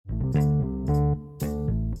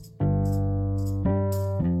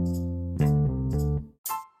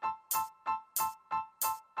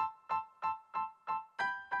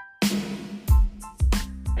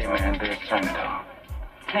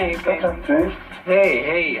Hey, baby.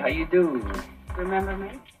 Hey, how you do? Remember me?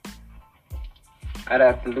 I'd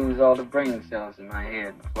have to lose all the brain cells in my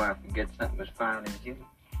head before I forget something as fine as you.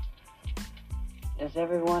 Does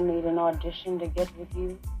everyone need an audition to get with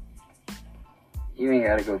you? You ain't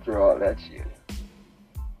gotta go through all that shit.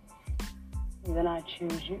 Then I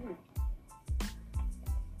choose you.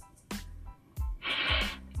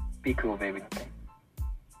 Be cool, baby.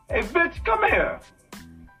 Hey, bitch, come here.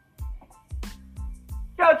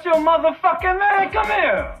 Got your motherfucking man, come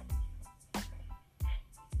here.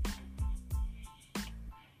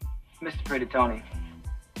 Mr. Pretty Tony,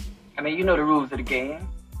 I mean, you know the rules of the game.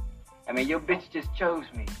 I mean, your bitch just chose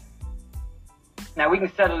me. Now, we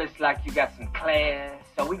can settle this like you got some class,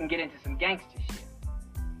 so we can get into some gangster shit.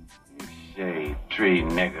 You shade tree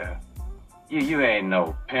nigga. You ain't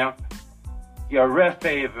no pimp. You're a rest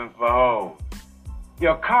haven for hoes.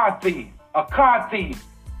 You're a car thief. A car thief.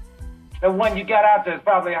 The one you got out there is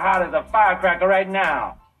probably hot as a firecracker right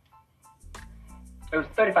now. It was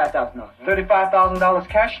 $35,000. $35,000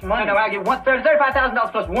 cash money? No, I get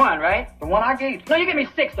 $35,000 plus one, right? The one I gave. No, you gave me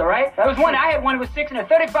six, though, right? That was one. I had one. It was six, and a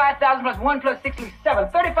 $35,000 plus one plus six was seven.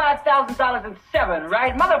 $35,000 and seven,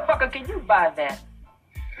 right? Motherfucker, can you buy that?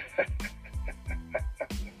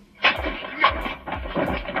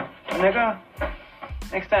 Nigga,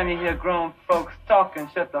 next time you hear grown folks talking,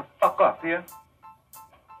 shut the fuck up, here.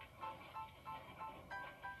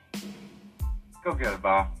 Go get it,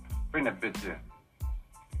 Bob. Bring that bitch here.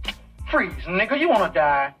 Freeze, nigga, you wanna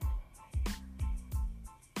die.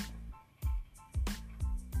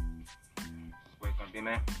 This way it's gonna be,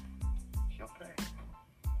 man. Your place.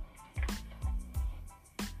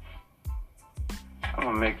 I'm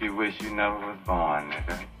gonna make you wish you never was born,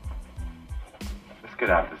 nigga. Let's get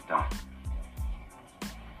out this dump.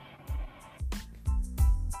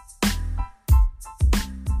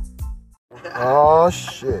 Oh,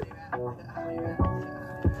 shit.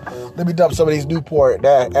 Let me dump some of these Newport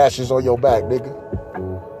ashes on your back, nigga.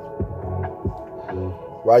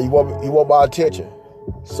 Right, you want my attention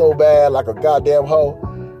so bad like a goddamn hoe?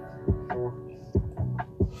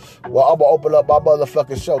 Well, I'm gonna open up my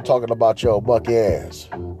motherfucking show talking about your bucky ass.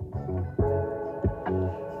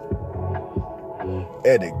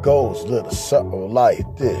 And it goes a little something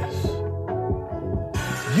like this.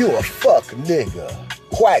 You a fuck nigga,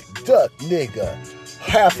 quack duck nigga,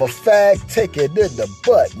 half a fag, take it in the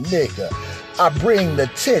butt, nigga. I bring the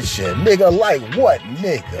tension, nigga, like what,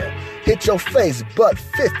 nigga? Hit your face, butt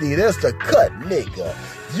 50, that's the cut, nigga.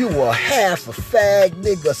 You a half a fag,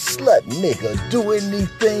 nigga, slut, nigga. Do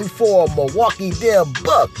anything for a Milwaukee damn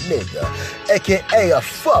buck, nigga. AKA a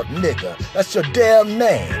fuck, nigga. That's your damn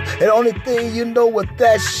name. And the only thing you know with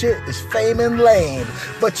that shit is fame and lame.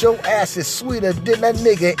 But your ass is sweeter than that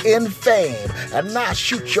nigga in fame. And I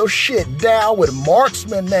shoot your shit down with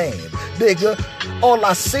marksman name, nigga. All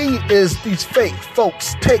I see is these fake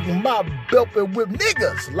folks taking my belt and whip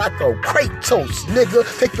niggas like a Kratos, nigga.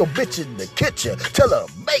 Take your bitch in the kitchen, tell her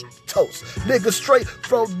make toast, nigga, straight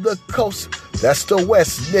from the coast. That's the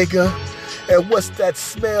West, nigga. And what's that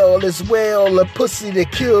smell as well? A pussy to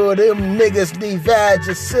cure them niggas need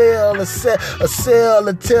Vagisil, a cell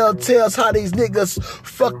and telltales how these niggas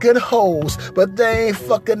fucking hoes. But they ain't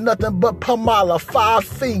fucking nothing but Pamala, 5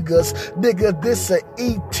 fingers. Nigga, this a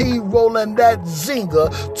E.T. rolling that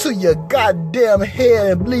zinger to your goddamn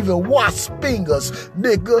head and leaving wasp fingers.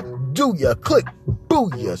 Nigga, do ya, click, boo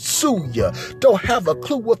ya, sue ya. Don't have a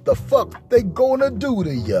clue what the fuck they gonna do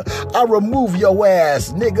to ya. I remove your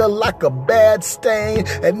ass, nigga, like a bad stain.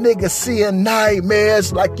 And nigga seeing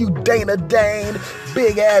nightmares like you Dana Dane.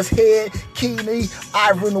 Big ass head, Keeney,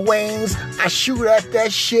 Iron Waynes. I shoot at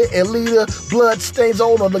that shit and leave the blood stains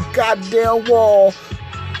on the goddamn wall.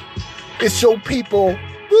 It's your people.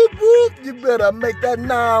 Whoop, whoop. You better make that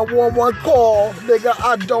 911 call. Nigga,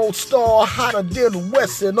 I don't stall hotter than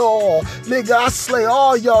West and all. Nigga, I slay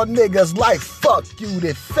all y'all niggas like fuck you,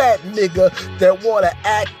 that fat nigga that wanna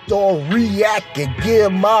act or react and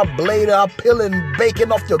give my blade up peeling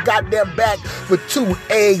bacon off your goddamn back with 2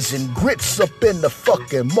 eggs and grits up in the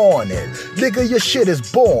fucking morning. Nigga, your shit is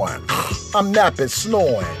born. I'm napping,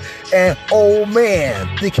 snoring. And old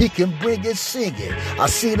man think he can bring it singing. I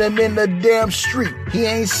seen him in the damn street. He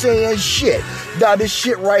ain't saying shit. Now this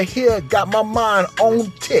shit right here got my mind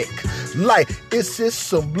on tick. Like, is this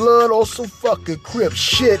some blood or some fucking Crip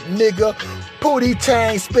shit, nigga? Pootie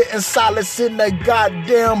Tang spitting silence in the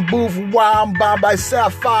goddamn booth while I'm bound by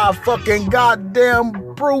sapphire fucking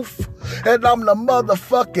goddamn proof. And I'm the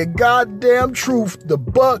motherfucking goddamn truth, the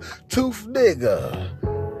buck-tooth nigga.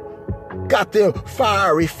 Got them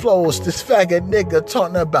fiery flows, this faggot nigga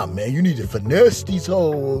talking about, man, you need to finesse these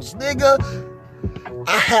hoes, nigga.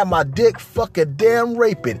 I had my dick fucking damn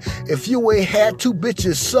raping. If you ain't had two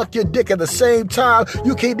bitches suck your dick at the same time,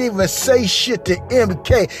 you can't even say shit to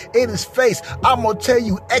MK in his face. I'm gonna tell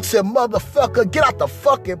you, exit motherfucker, get out the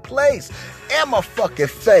fucking place. In my fucking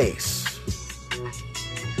face.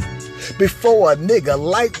 Before a nigga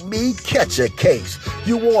like me catch a case.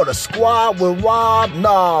 You want a squad with Rob?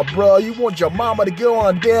 Nah, bruh. You want your mama to get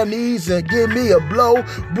on her damn knees and give me a blow?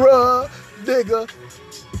 Bruh, nigga.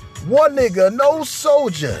 One nigga, no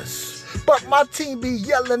soldiers. But my team be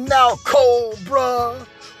yelling out cold, bruh.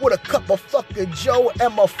 With a cup of fucking Joe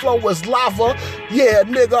and my flow is lava. Yeah,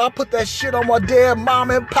 nigga, I put that shit on my damn mom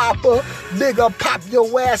and papa. Nigga, pop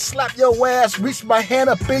your ass, slap your ass, reach my hand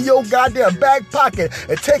up in your goddamn back pocket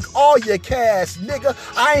and take all your cash, nigga.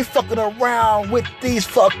 I ain't fucking around with these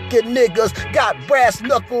fucking niggas. Got brass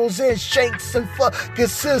knuckles and shanks and fucking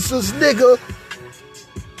scissors, nigga.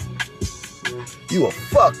 You a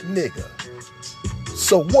fuck nigga.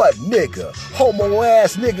 So what, nigga? Homo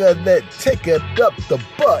ass nigga that take it up the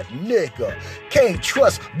butt, nigga. Can't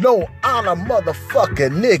trust no honor,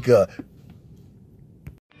 motherfucking nigga.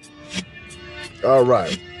 All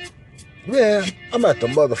right. Man, I'm at the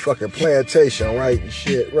motherfucking plantation, right, and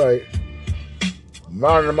shit, right?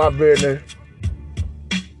 Minding my business.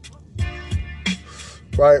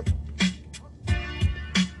 Right?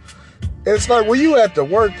 It's like when you at the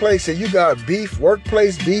workplace and you got beef,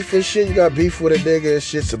 workplace beef and shit, you got beef with a nigga and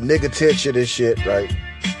shit, some nigga tension and shit, right?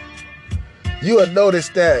 You will notice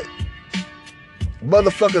that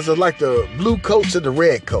motherfuckers are like the blue coats and the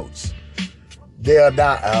red coats. They are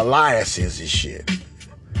not alliances and shit.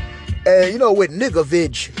 And you know, with nigga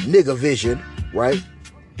vision, right?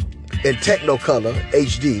 In Technicolor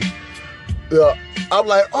HD, I'm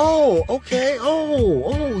like, oh, okay,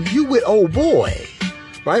 oh, you with old boy.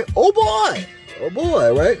 Right? Oh boy,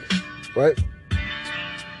 right?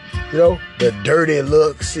 You know, the dirty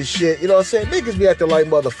looks and shit. You know what I'm saying? Niggas be acting like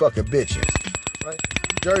motherfucking bitches. Right?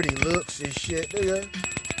 Dirty looks and shit, nigga.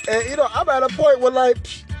 And you know, I'm at a point where like,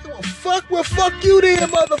 fuck you then,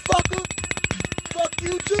 motherfucker. Fuck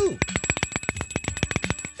you too.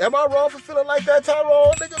 Am I wrong for feeling like that,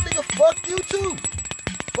 Tyrone? Nigga, fuck you too.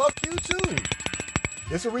 Fuck you too.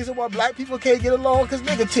 It's the reason why black people can't get along, cause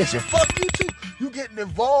nigga tension. Fuck you too. You getting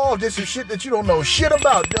involved in some shit that you don't know shit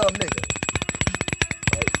about, dumb nigga.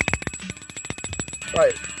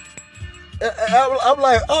 Right. I'm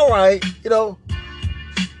like, all right, you know,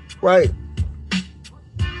 right.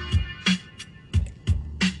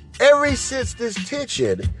 Ever since this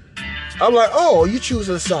tension, I'm like, oh, you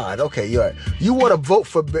choosing a side. Okay, you're right. You want to vote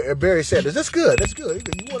for Barry Sanders. That's good. You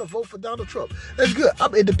want to vote for Donald Trump. That's good.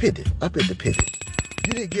 I'm independent.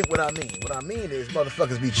 You didn't get what I mean. What I mean is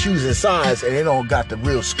motherfuckers be choosing sides and they don't got the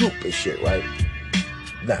real scoop and shit, right?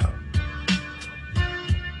 Now,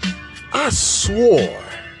 I swore,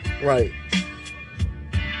 right?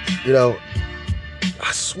 You know,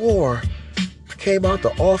 I swore I came out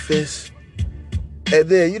the office and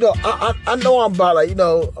then, you know, I know I'm about like, you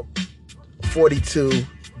know, 42,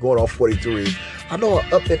 going on 43. I know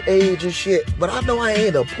I'm up in age and shit, but I know I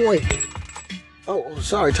ain't a point. Oh,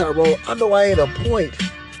 sorry, Tyrone. I know I ain't at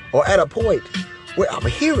a point where I'm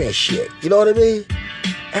hearing shit. You know what I mean?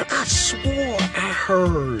 And I swore I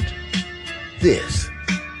heard this.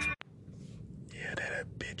 Yeah, that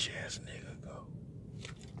bitch ass nigga go.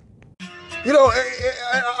 You know,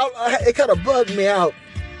 it kind of bugged me out.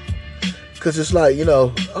 Because it's like, you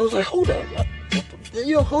know, I was like, hold up.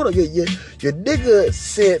 You know, hold up. Your nigga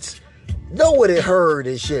sense know what it heard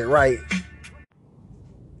and shit, right?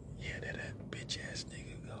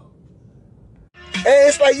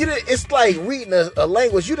 And it's like reading a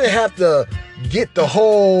language. You didn't have to get the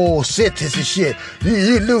whole sentence and shit.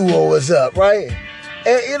 You knew what was up, right?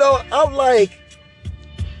 And you know, I'm like,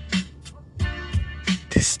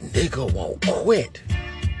 this nigga won't quit.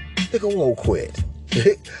 This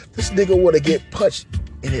nigga want to get punched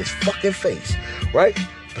in his fucking face, right?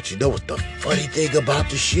 But you know what the funny thing about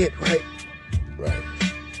the shit, right? Right.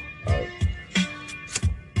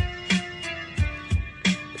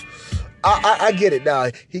 I get it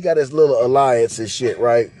now. He got his little alliance and shit,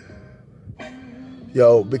 right?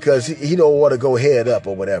 Yo, because he don't want to go head up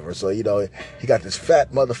or whatever. So, you know, he got this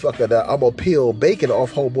fat motherfucker that I'm going to peel bacon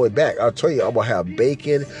off homeboy back. I'll tell you, I'm going to have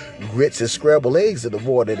bacon, grits, and scrambled eggs in the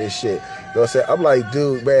morning and shit. You know what I'm saying? I'm like,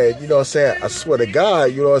 dude, man, you know what I'm saying? I swear to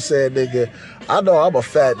God, you know what I'm saying, nigga? I know I'm a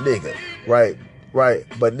fat nigga, right? Right,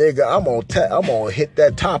 but nigga, I'm gonna hit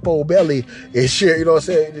that topo belly and shit, you know what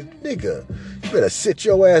I'm saying? Nigga, you better sit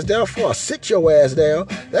your ass down before I sit your ass down.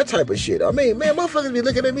 That type of shit. I mean, man, motherfuckers be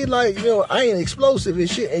looking at me like, you know, I ain't explosive and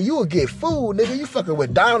shit, and you will get food, nigga. You fucking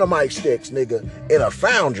with dynamite sticks, nigga, in a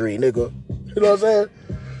foundry, nigga. You know what I'm saying?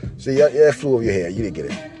 See, that flew over your head. You didn't get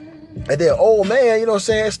it. And then old man, you know what I'm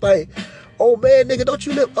saying? It's like, old man, nigga, don't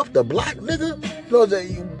you live up the block, nigga?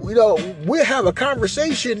 You know, we'll have a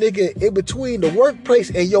conversation, nigga, in between the workplace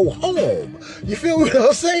and your home. You feel what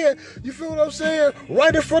I'm saying? You feel what I'm saying?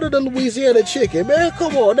 Right in front of the Louisiana chicken, man.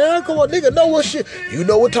 Come on now, come on, nigga. Know what shit? You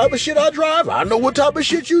know what type of shit I drive? I know what type of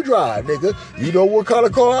shit you drive, nigga. You know what kind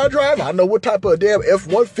of car I drive? I know what type of damn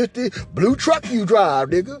F-150 blue truck you drive,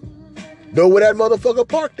 nigga. Know where that motherfucker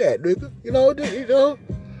parked at, nigga. You know,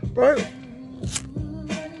 right?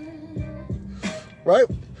 Right?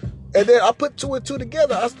 And then I put two and two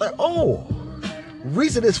together. I was like, oh,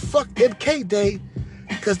 reason is fuck MK Day,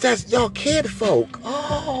 because that's y'all kid folk.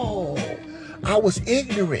 Oh, I was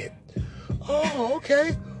ignorant. Oh,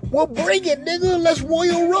 okay. Well, bring it, nigga. Let's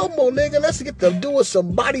Royal Rumble, nigga. Let's get them doing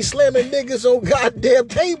some body slamming niggas on goddamn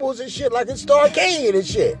tables and shit like in Starcade and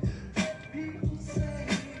shit.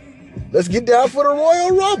 Let's get down for the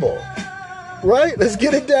Royal Rumble. Right? Let's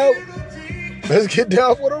get it down. Let's get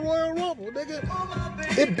down for the Royal Rumble,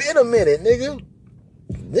 nigga. It been a minute, nigga.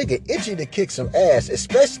 Nigga, itchy to kick some ass,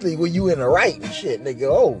 especially when you in the right and shit, nigga.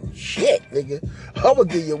 Oh, shit, nigga. I'ma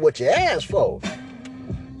give you what you asked for.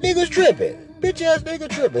 Niggas tripping. Bitch ass nigga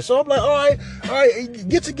tripping. So I'm like, all right,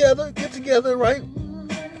 get together, right?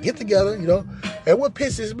 Get together, you know. And what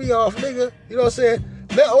pisses me off, nigga, you know what I'm saying?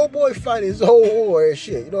 Let old boy fight his whole war and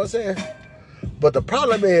shit, you know what I'm saying? But the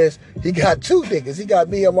problem is, he got two niggas. He got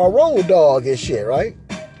me and my road dog and shit, right?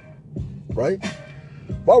 Right?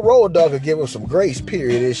 My road dog will give him some grace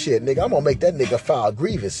period and shit, nigga. I'm gonna make that nigga file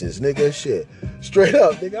grievances, nigga, shit. Straight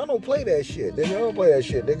up, nigga. I don't play that shit, nigga. I don't play that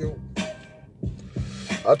shit, nigga.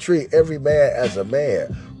 I treat every man as a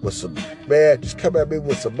man. With some, man, just come at me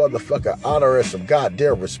with some motherfucking honor and some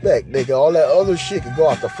goddamn respect, nigga. All that other shit can go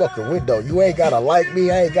out the fucking window. You ain't gotta like me,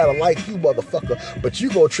 I ain't gotta like you, motherfucker. But you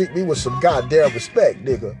gonna treat me with some goddamn respect,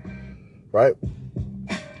 nigga. Right?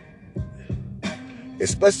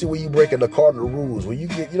 Especially when you breaking the cardinal rules. When you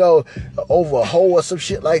get, you know, over a hoe or some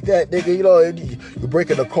shit like that, nigga, you know, you're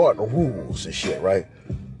breaking the cardinal rules and shit, right?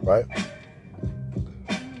 Right?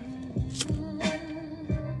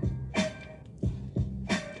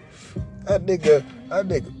 That nigga,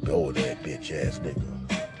 oh, that bitch ass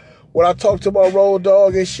nigga. When I talked to my road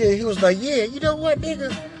dog and shit, he was like, yeah, you know what,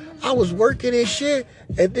 nigga? I was working and shit,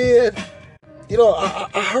 and then, you know, I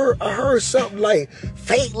heard something like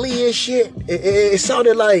faintly and shit. It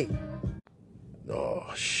sounded like, oh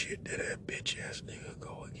shit, there that bitch ass nigga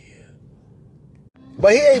go again.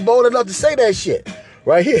 But he ain't bold enough to say that shit,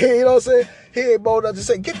 right? You know what I'm saying? He ain't bold enough to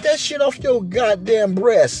say, get that shit off your goddamn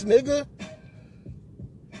breast, nigga.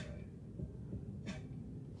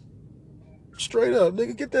 Straight up,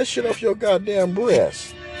 nigga, get that shit off your goddamn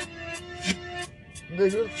breast.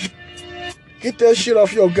 Nigga. Get that shit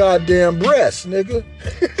off your goddamn breast, nigga.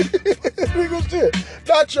 Nigga, shit.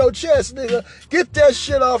 Not your chest, nigga. Get that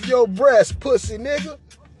shit off your breast, pussy, nigga.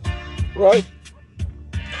 Right?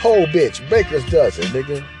 Whole bitch. Baker's dozen,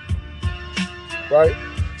 nigga. Right?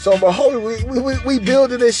 So, my whole, we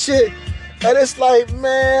building this shit, and it's like,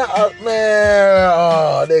 man,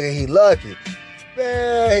 oh, nigga, he lucky.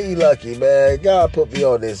 Man, he lucky, man. God put me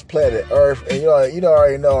on this planet Earth, and you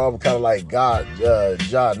already know I'm kind of like God,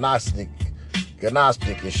 Gnostic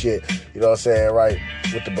and shit. You know what I'm saying, right?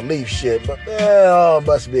 With the belief shit, but man, oh,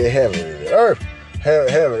 must be a heaven and earth,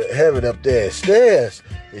 heaven up there stairs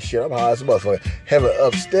and shit. I'm high as a motherfucker. Heaven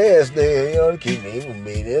upstairs, nigga. You know, keep me from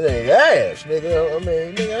me. It ain't ass, nigga. I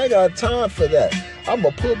mean, nigga, I ain't got time for that. I'm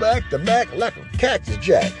gonna pull back the Mac like a cactus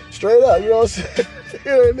jack, straight up. You know what I'm saying?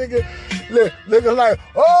 Nigga like,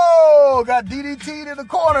 oh, got DDT'd in the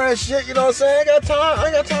corner and shit, you know what I'm saying? I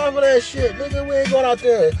ain't got time for that shit, nigga. We ain't going out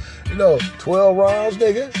there, 12 rounds,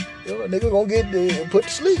 nigga. Nigga gonna get put to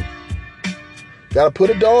sleep. Gotta put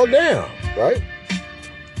a dog down, right?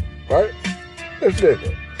 Right? This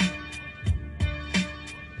nigga.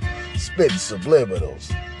 Spit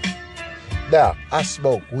subliminals. Now, I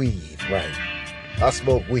smoke weed, right? I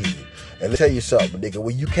smoke weed. And let me tell you something, nigga.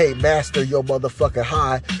 When you can't master your motherfucking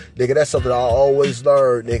high, nigga, that's something I always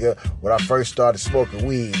learned, nigga. When I first started smoking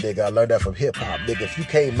weed, nigga, I learned that from hip-hop, nigga. If you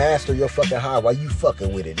can't master your fucking high, why you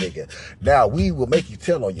fucking with it, nigga? Now, weed will make you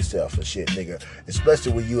tell on yourself and shit, nigga.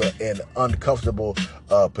 Especially when you are in uncomfortable,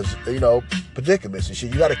 predicaments and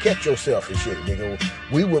shit. You gotta catch yourself and shit, nigga.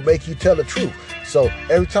 We will make you tell the truth. So,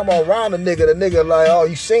 every time I'm around the nigga like, oh,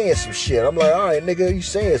 you saying some shit. I'm like, all right, nigga, you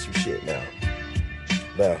saying some shit now.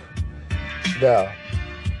 Now,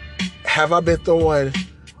 have I been throwing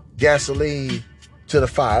gasoline to the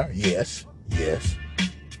fire? Yes.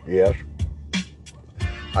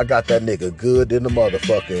 I got that nigga good in the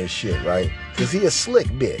motherfucker and shit, right? Cause he a slick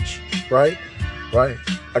bitch, right? Right?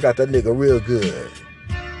 I got that nigga real good.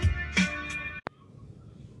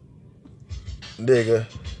 Nigga,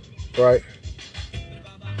 right?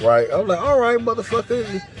 Right? I'm like, all right,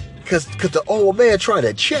 motherfucker. Cause the old man trying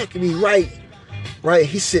to check me, right? Right?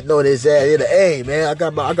 He's sitting on his ass in the, hey man, I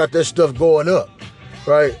got that stuff going up.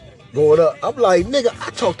 Right? Going up. I'm like, nigga,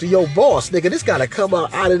 I talked to your boss, nigga. This gotta come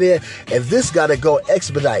out of there and this gotta go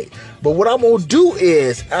expedite. But what I'm gonna do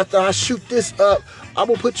is, after I shoot this up, I'm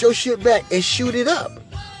gonna put your shit back and shoot it up.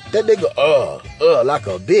 That nigga, like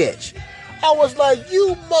a bitch. I was like,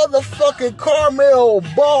 you motherfucking Carmel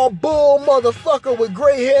ball bull motherfucker with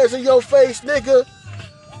gray hairs in your face, nigga.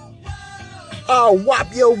 I'll whop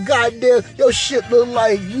your goddamn, your shit look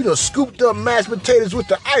like you done scooped up mashed potatoes with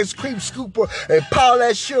the ice cream scooper and pile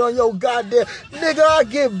that shit on your goddamn, nigga, I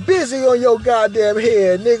get busy on your goddamn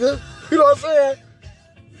head, nigga. You know what I'm saying?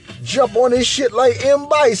 Jump on this shit like M.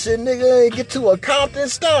 Bison, nigga, and get to a Compton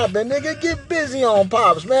stop, and nigga, get busy on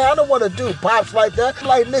Pops, man. I don't want to do Pops like that.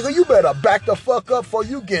 Like, nigga, you better back the fuck up before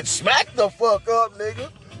you get smacked the fuck up,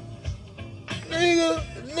 nigga.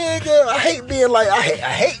 Nigga, I hate being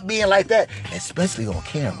like that, especially on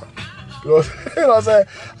camera. You know what I'm saying?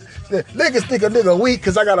 Niggas think a nigga weak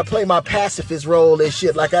because I gotta play my pacifist role and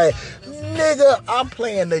shit. Like nigga, I'm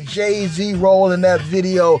playing the Jay-Z role in that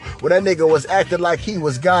video where that nigga was acting like he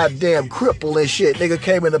was goddamn crippled and shit. Nigga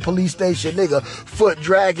came in the police station, nigga, foot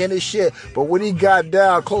dragging and shit. But when he got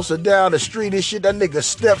down, closer down the street and shit, that nigga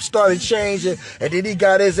steps started changing. And then he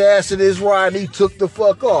got his ass in his ride and he took the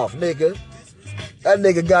fuck off, nigga. That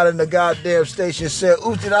nigga got in the goddamn station and said,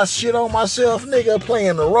 ooh, did I shit on myself? Nigga,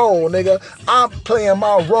 playing the role, nigga. I'm playing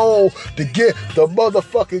my role to get the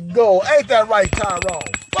motherfucking goal. Ain't that right, Tyrone?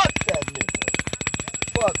 Fuck that nigga.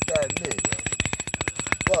 Fuck that nigga.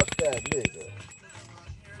 Fuck that nigga.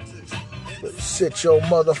 But sit your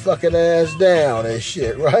motherfucking ass down and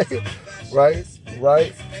shit, right? Right?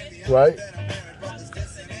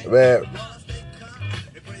 Man,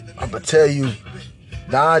 I'm gonna tell you,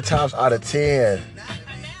 9 times out of 10,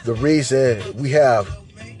 the reason we have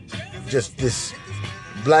just this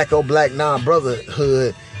black on black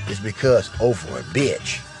non-brotherhood is because over a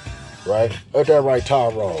bitch, right? Ain't that right,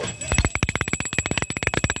 Tyrone?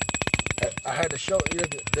 I had to show you,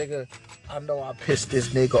 nigga. I know I pissed this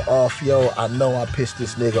nigga off, yo. I know I pissed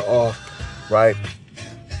this nigga off, right?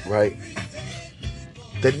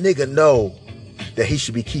 The nigga know that he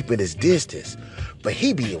should be keeping his distance. But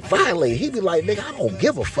he be violated. He be like, nigga, I don't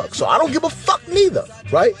give a fuck. So I don't give a fuck neither,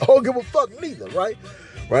 right? I don't give a fuck neither, right?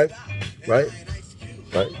 A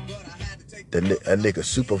nigga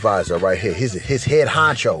supervisor right here. His head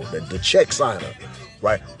honcho, the check signer,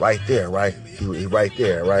 right there, right? He right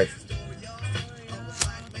there, right?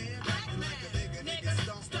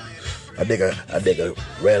 A nigga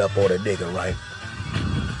ran up on a nigga,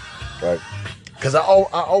 right? Because I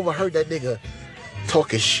overheard that nigga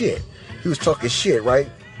talking shit. He was talking shit, right?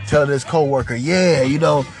 Telling his coworker, yeah, you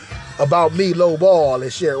know, about me, low ball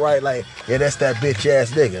and shit, right? Like, yeah, that's that bitch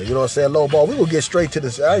ass nigga. You know what I'm saying? Low ball. We gonna get straight to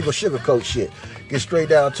this. I ain't gonna sugarcoat shit. Get straight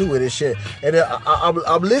down to it and shit. And then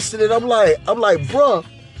I'm listening. I'm like, bruh,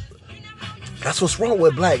 that's what's wrong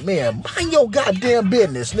with black men. Mind your goddamn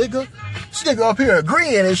business, nigga. This nigga up here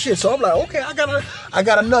agreeing and shit. So I'm like, okay, I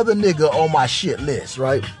got another nigga on my shit list,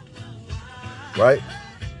 right?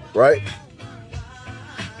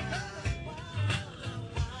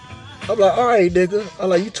 I'm like, all right, nigga. I'm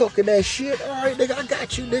like, you talking that shit? All right, nigga, I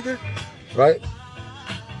got you, nigga. Right?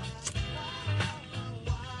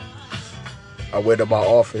 I went to my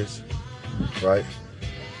office, right?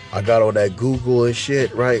 I got on that Google and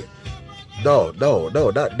shit, right? No,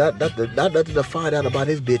 not nothing to find out about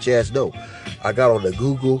his bitch ass, no. I got on the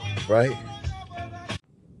Google, right?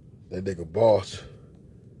 That nigga boss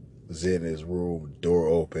was in his room, door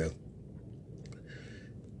open.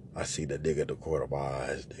 I see the nigga in the corner of my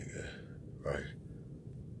eyes, nigga, right?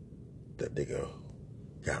 That nigga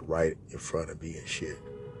got right in front of me and shit.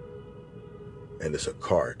 And it's a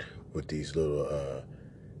cart with these little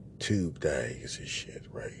tube things and shit,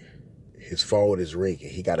 right? His phone is ringing.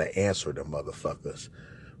 He got to answer the motherfuckers,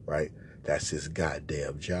 right? That's his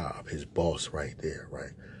goddamn job. His boss right there,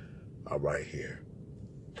 right? I'm right here.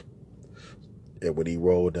 And when he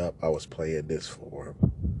rolled up, I was playing this for him.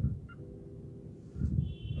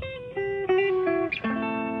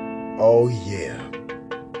 Oh, yeah.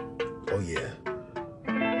 Oh, yeah.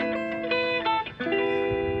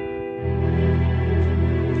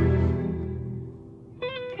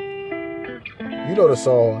 You know the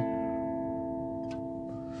song.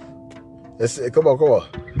 Let's see, come on.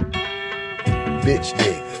 Bitch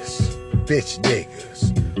niggas. Bitch.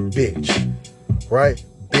 Right?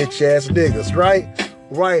 Bitch bitch ass niggas, right?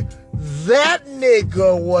 Right? That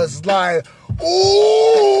nigga was like,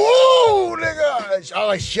 ooh, nigga. I'm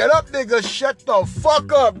like, shut up, nigga. Shut the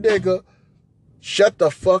fuck up, nigga. Shut the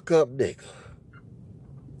fuck up, nigga.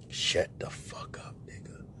 Shut the fuck up,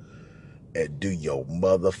 nigga. And do your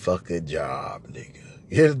motherfucking job, nigga.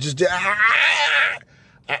 You just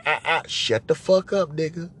shut the fuck up,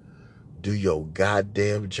 nigga. Do your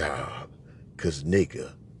goddamn job. Cause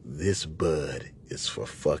nigga, this bud is for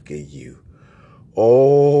fucking you.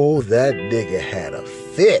 Oh, that nigga had a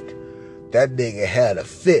fit. That nigga had a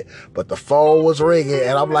fit. But the phone was ringing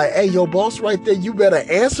and I'm like, hey, your boss right there, you better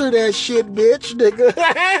answer that shit, bitch, nigga.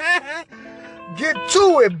 Get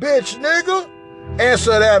to it, bitch, nigga.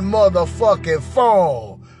 Answer that motherfucking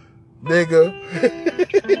phone, nigga.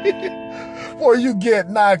 Or you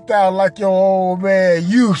get knocked out like your old man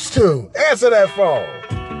used to. Answer that phone.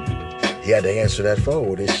 He had to answer that phone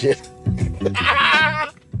with this shit.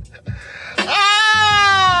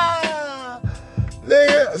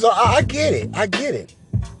 Nigga. So I get it. I get it.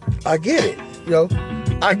 I get it. You know,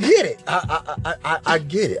 I get it. I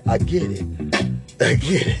get it. I get it. I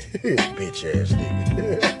get it. Bitch ass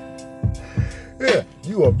nigga. Yeah,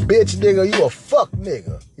 you a bitch nigga, you a fuck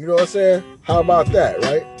nigga. You know what I'm saying? How about that,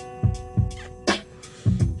 right?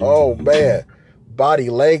 Oh man. Body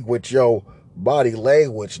language, yo. Body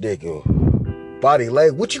language, nigga. Body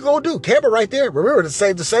language. What you gonna do? Camera right there. Remember the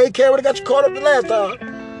same camera that got you caught up the last time.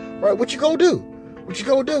 Right? What you gonna do? What you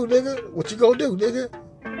gonna do, nigga? What you gonna do, nigga?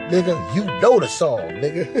 Nigga, you know the song,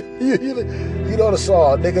 nigga. you know the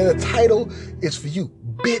song, nigga. The title is for you,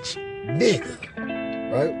 bitch nigga.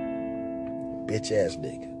 Right? Bitch ass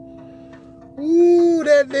nigga. Ooh,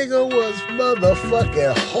 that nigga was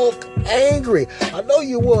motherfucking Hulk angry. I know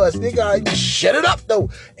you was, nigga. Shut it up, though.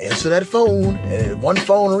 Answer that phone. And one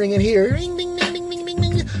phone ringing here. Ring, ding, ding, ding, ding, ding,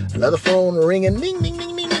 ding. Another phone ringing. Ding, ding,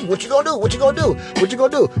 ding, ding, ding. What you gonna do? What you gonna do? What you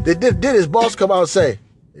gonna do? Did his boss come out and say,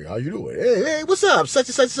 hey, how you doing? Hey, what's up? Such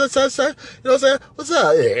and such. You know what I'm saying? What's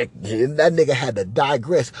up? And that nigga had to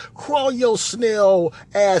digress. Crawl your snail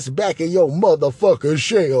ass back in your motherfucking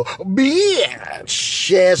shell.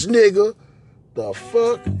 Bitch ass nigga. The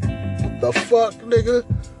fuck? The fuck, nigga?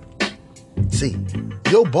 See,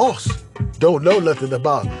 your boss don't know nothing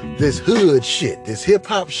about this hood shit, this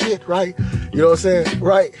hip-hop shit, right? You know what I'm saying?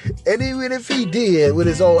 Right? And even if he did with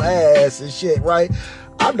his own ass and shit, right?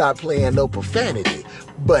 I'm not playing no profanity.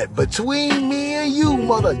 But between me and you,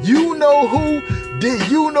 mother, you know who did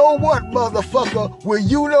you know what, motherfucker? Well,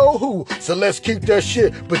 you know who. So let's keep that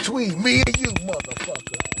shit between me and you,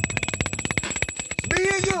 motherfucker. Me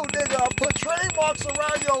and you, nigga. I'll put trademarks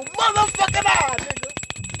around your motherfucking eye, nigga.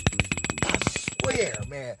 I swear,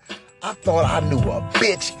 man. I thought I knew a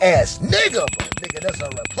bitch ass nigga, but nigga, that's a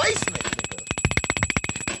replacement, nigga.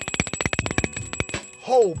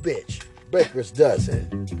 Whole bitch. Baker's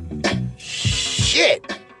dozen.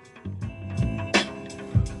 Shit.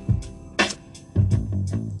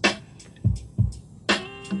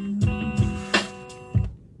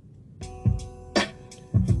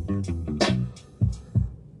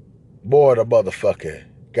 More the motherfucking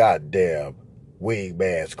goddamn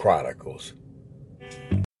Wingman's Chronicles.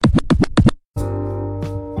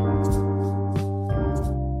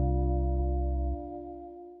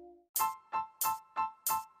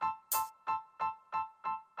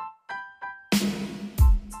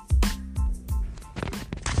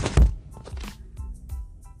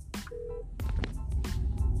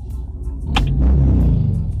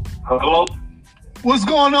 Hello? What's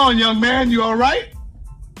going on, young man? You all right?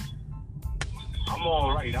 I'm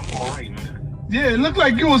all right, man. Yeah, it looked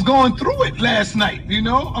like you was going through it last night, you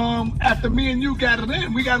know? After me and you got it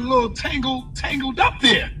in, we got a little tangled up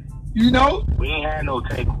there, you know? We ain't had no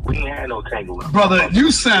tangle. Brother,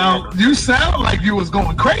 you sound like you was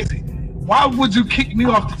going crazy. Why would you kick me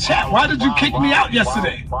off the chat? Why did you kick me out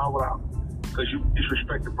yesterday? Why would I? Because you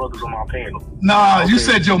disrespect the brothers on my panel. Nah, okay. You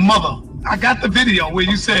said your mother. I got the video where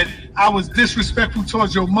you said I was disrespectful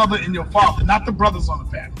towards your mother and your father, not the brothers on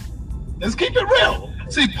the panel. Let's keep it real.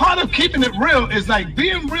 See, part of keeping it real is like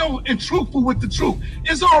being real and truthful with the truth.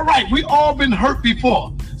 It's all right. We all been hurt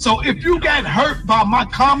before. So if you got hurt by my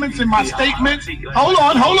comments and my statements, hold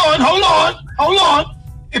on.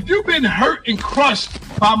 If you've been hurt and crushed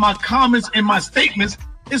by my comments and my statements,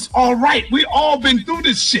 it's all right. We all been through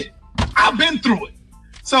this shit. I've been through it.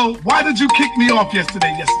 So why did you kick me off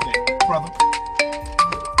yesterday, brother?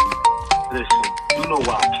 Listen, you know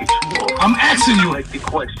why I kicked you off. I'm asking you. Like the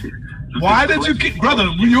question. Why did you keep, brother?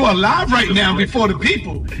 You're alive right now before the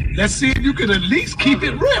people. Let's see if you could at least keep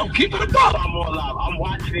it real, keep it above. I'm alive. I'm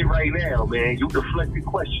watching it right now, man. You deflected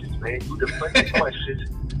questions, man. You deflected questions.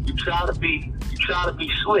 You try to be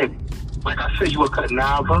slick. Like I said, you a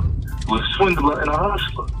conniver, you a swindler, and a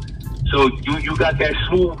hustler. So you got that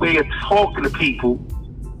smooth way of talking to people,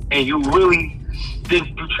 and you really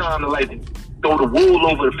think you're trying to like throw the wool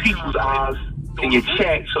over the people's eyes in your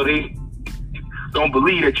chat, so they don't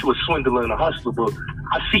believe that you're a swindler and a hustler. But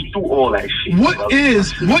I see through all that shit. What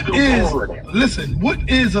is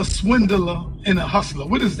a swindler and a hustler?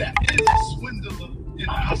 What is that? What is a swindler and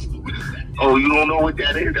a hustler? What is that? Oh, you don't know what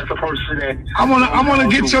that is? That's a person that I wanna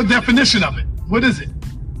get your definition of it. What is it?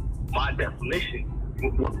 My definition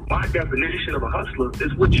of a hustler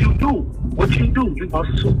is what you do. What you do, you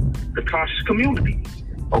hustle the conscious community.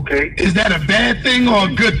 Okay? Is that a bad thing or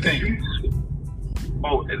a good thing?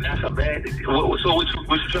 Oh, and that's a bad thing. So what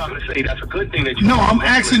you trying to say? That's a good thing that you... No, I'm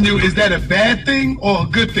asking you, is that a bad thing or a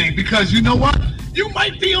good thing? Because you know what? You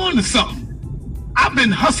might be on to something. I've been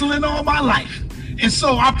hustling all my life. And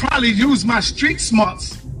so I probably use my street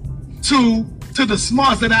smarts to the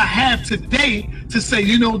smarts that I have today to say,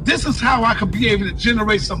 you know, this is how I could be able to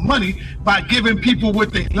generate some money by giving people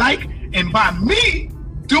what they like, and by me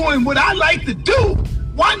doing what I like to do.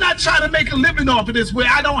 Why not try to make a living off of this where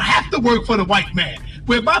I don't have to work for the white man?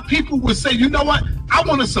 Where my people would say, you know what? I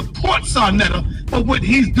want to support Sarnetta for what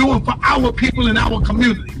he's doing for our people in our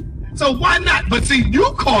community. So why not? But see,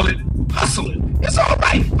 you call it hustling. It's all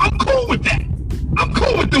right. I'm cool with that. I'm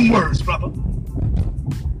cool with them words, brother.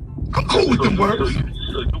 I'm cool with them words.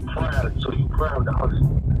 So you proud to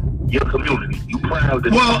hustle your community. You proud to...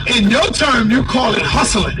 Well, in your term, you call it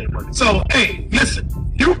hustling. So, hey, listen,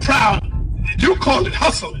 you call it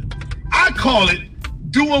hustling. I call it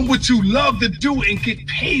doing what you love to do and get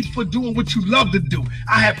paid for doing what you love to do.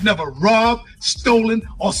 I have never robbed, stolen,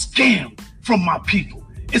 or scammed from my people.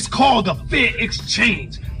 It's called a fair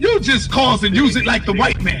exchange. You just cause and use it like the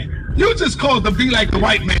white man. You just cause to be like the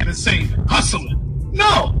white man and say hustling.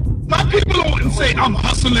 No, my people wouldn't say I'm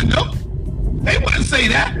hustling them. They wouldn't say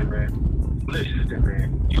that. Listen,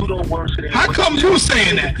 man. You don't work for that. How come you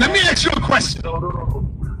saying that? Let me ask you a question. No.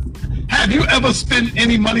 Have you ever spent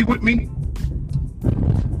any money with me? I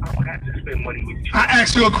don't have to spend money with you. I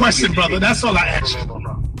asked you a question, brother. That's all I asked you.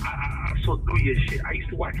 No. I saw through your shit. I used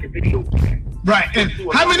to watch your videos, man. Right. And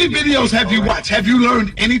how many videos have you watched? Have you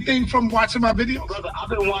learned anything from watching my videos? Brother, I've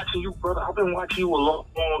been watching you, brother. I've been watching you a long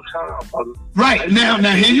time, brother. Right. Now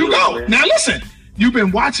here you go. Man. Now listen. You've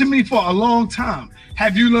been watching me for a long time.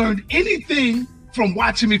 Have you learned anything from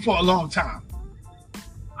watching me for a long time?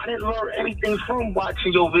 I didn't learn anything from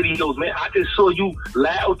watching your videos, man. I just saw you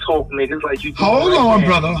loud talk niggas like you do. Hold on,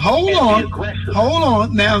 brother. Hold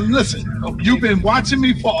on. Now listen. Okay. You've been watching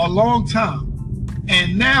me for a long time.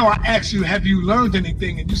 And now I ask you, have you learned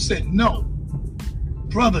anything? And you said no.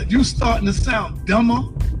 Brother, you starting to sound dumber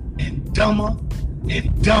and dumber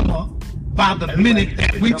and dumber by the minute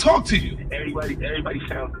that we talk to you. Everybody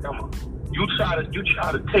sounds dumber. You try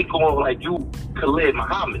to take on like you Khalid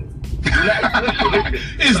Muhammad. Listen.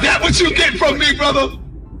 Is that what you get from me, brother?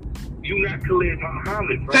 You not Khalid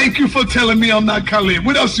Muhammad, bro. Thank you for telling me I'm not Khalid.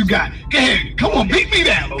 What else you got? Go ahead. Come on, beat me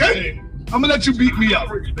down, okay? I'm gonna let you beat me up.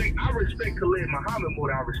 I respect Khalid Muhammad more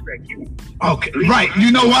than I respect you. Okay, right. You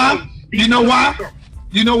know why? You know why?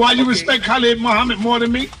 You know why you respect Khalid Muhammad more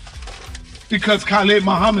than me? Because Khalid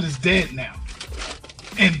Muhammad is dead now.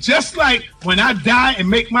 And just like when I die and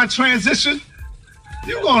make my transition,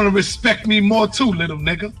 you're gonna respect me more too, little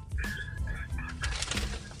nigga.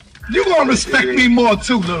 You're gonna respect me more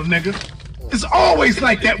too, little nigga. It's always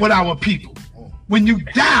like that with our people. When you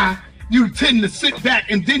die, you tend to sit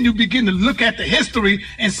back and then you begin to look at the history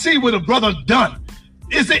and see what a brother done.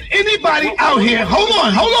 Is there anybody out here? Hold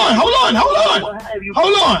on.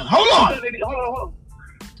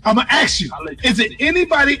 I'm gonna ask you, is there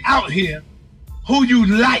anybody out here who you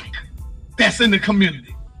like that's in the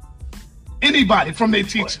community? Anybody from their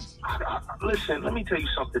teachers? Listen, let me tell you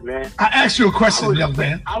something, man. I asked you a question, young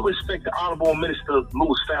man. I respect the Honorable Minister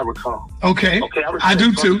Louis Farrakhan. Okay. I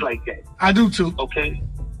do too. Like that. I do too. Okay.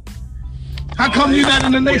 How come you're not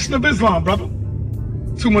in the Nation of Islam, brother?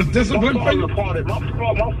 Too much discipline for you?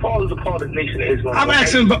 My father's a part of the Nation of Islam.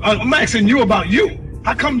 I'm asking you about you.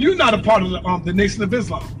 How come you're not a part of the Nation of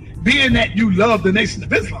Islam? Being that you love the Nation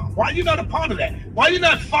of Islam, why are you not a part of that? Why are you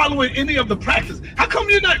not following any of the practice? How come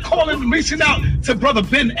you're not calling and reaching out to brother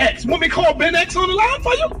Ben X? Want me to call Ben X on the line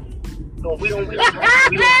for you? No, we don't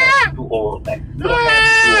have to do all that. We don't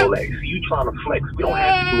have to do all that. See, you trying to flex. We don't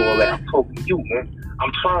have to do all that. I'm talking to you, man.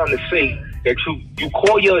 I'm trying to say that you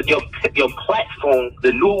call your platform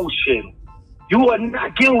the news channel. You are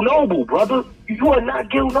not Gil Noble, brother. You are not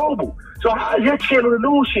Gil Noble. So how is your channel the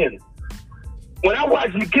news channel? When I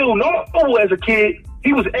watched Gil Noble as a kid,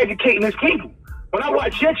 he was educating his people. When I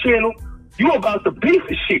watch your channel, you about the beef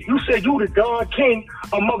and shit. You said you the Don King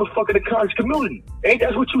of motherfucking the college community. Ain't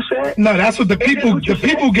that what you said? No, that's what the people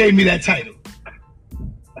gave me that title.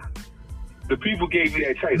 The people gave you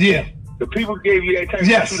that title. Yeah. The people gave you that title.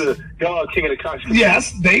 Yes. You the Don King of the college community.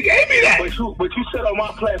 Yes, they gave me that. But you said on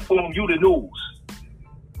my platform, you the news.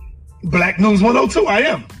 Black News 102, I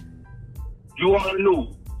am. You are the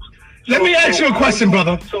news. Let me ask you a question,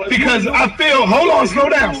 brother, because I feel. Hold on, slow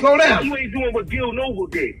down. You ain't doing what Gil Noble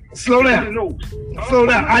did. Slow down. Slow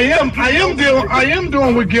down. I am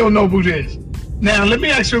doing what Gil Noble did. Now, let me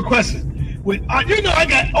ask you a question. You know, I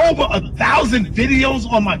got over 1,000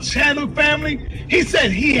 videos on my channel, family. He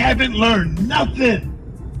said he haven't learned nothing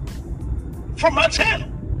from my channel,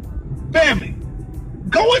 family.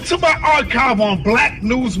 Go into my archive on Black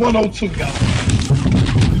News 102, guys.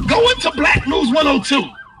 Go into Black News 102.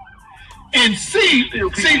 And see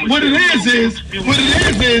what it is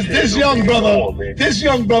this young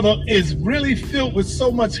brother is really filled with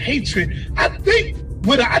so much hatred. I think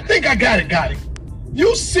I got it.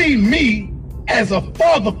 You see me as a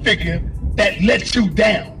father figure that let you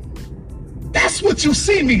down. That's what you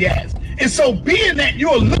see me as. And so being that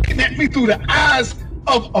you're looking at me through the eyes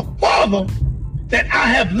of a father that I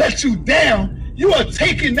have let you down, you are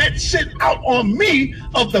taking that shit out on me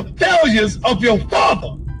of the failures of your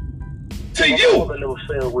father. To you. My father never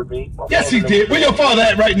failed with me. Yes, he did. Where your father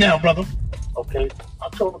at right now, brother? Okay. I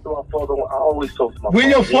talk to my father. I always talk to my father. Where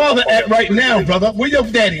your father at right now, brother? Where your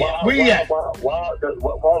daddy at? Where he at? Why does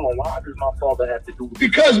my father have to do with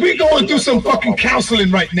Because we going through some fucking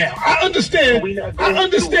counseling right now. I understand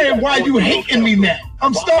why you hating me now.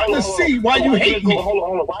 I'm starting to see why you hate me. Hold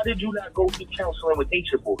on. Why did you not go to counseling with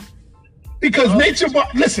Nature Boy? Because Nature Boy,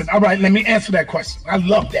 listen, all right, let me answer that question. I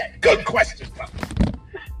love that. Good question, brother.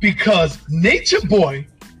 Because Nature Boy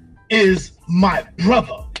is my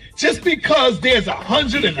brother. Just because there's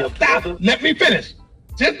 100 and 1,000, let me finish.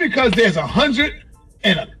 Just because there's 100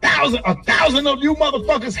 and 1,000 of you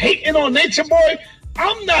motherfuckers hating on Nature Boy,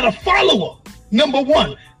 I'm not a follower. Number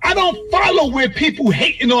one, I don't follow where people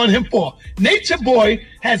hating on him for. Nature Boy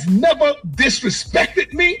has never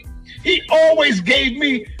disrespected me. He always gave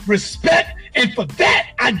me respect, and for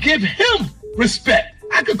that, I give him respect.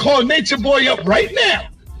 I could call Nature Boy up right now.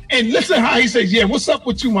 And listen how he says, yeah, what's up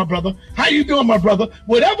with you, my brother? How you doing, my brother?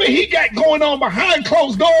 Whatever he got going on behind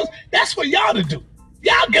closed doors, that's for y'all to do.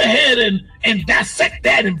 Y'all go ahead and dissect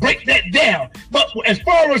that and break that down. But as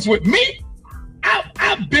far as with me,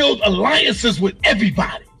 I build alliances with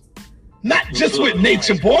everybody. Not just with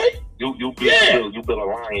Nature Boy. You build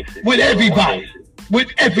alliances. With everybody.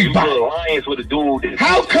 With everybody. You build alliance with a dude.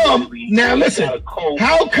 How come, now listen,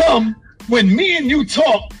 how come when me and you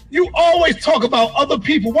talk, you always talk about other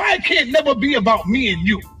people? Why it can't never be about me and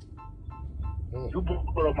you? You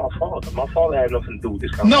brought up my father. My father had nothing to do with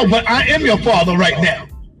this conversation. No, but I am your father right now.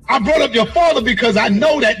 I brought up your father because I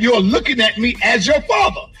know that you're looking at me as your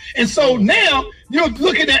father. And so now you're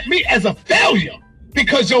looking at me as a failure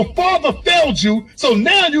because your father failed you. So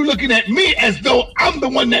now you're looking at me as though I'm the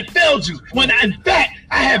one that failed you. When in fact,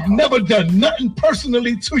 I have never done nothing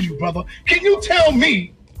personally to you, brother. Can you tell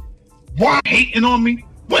me why hating on me?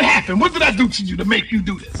 What happened? What did I do to you to make you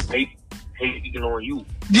do this? Hating on you.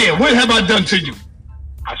 Yeah, what have I done to you?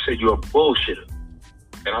 I said you're a bullshitter.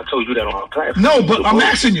 And I told you that on our platform. No, but I'm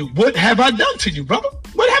asking you, what have I done to you, brother?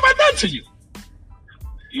 What have I done to you?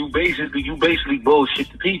 You basically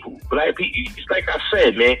bullshit the people. But it's like I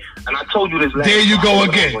said, man, and I told you this last time. There you go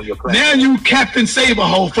again. Now you Captain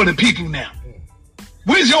Saberhole for the people now.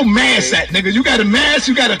 Where's your mask at, nigga? You got a mask?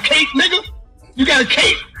 You got a cape, nigga? You got a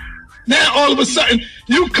cape? Now all of a sudden,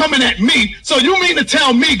 you coming at me. So you mean to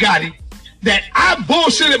tell me, Gotti, that I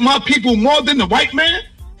bullshitted my people more than the white man?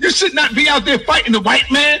 You should not be out there fighting the white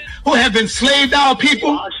man who have enslaved our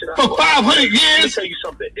people for 500 years. Let me tell you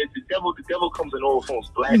something. The devil comes in all forms.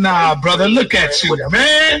 Black. Nah, brother, look at you,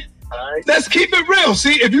 man. Right. Let's keep it real.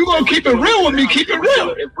 See, if you're going to keep it real with me, keep it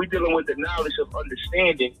real. If we're dealing with the knowledge of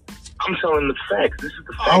understanding, I'm telling the facts. This is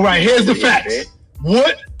the facts. All right, here's the facts. Man.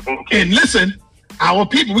 What? Okay. And listen, our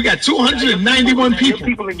people, we got 291 people.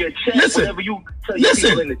 In your chat, listen,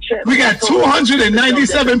 listen, in the chat, we got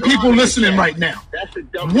 297 people listening right now. That's the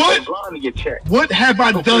dumbest line in your chat. What have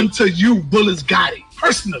I done to you, Bullets Gotti,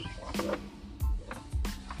 personally?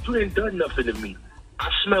 You ain't done nothing to me. I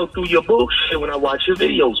smell through your bullshit when I watch your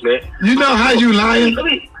videos, man. You know how you lying?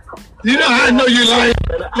 You know how I know you lying?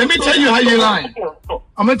 Let me tell you how you lying.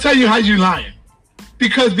 I'm gonna tell you how you lying.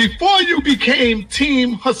 Because before you became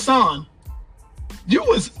Team Hassan, you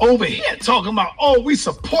was over here talking about, oh, we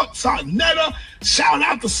support Sarnetta, shout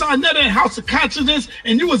out to Sarnetta and House of Consciousness,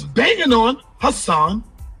 and you was banging on Hassan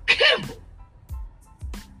Campbell.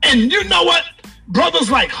 And you know what?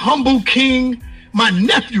 Brothers like Humble King, my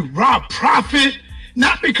nephew Rob Prophet,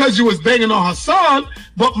 not because you was banging on Hassan,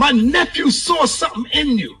 but my nephew saw something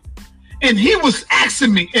in you. And he was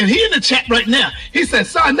asking me, and he in the chat right now, he said,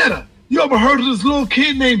 Sarnetta, you ever heard of this little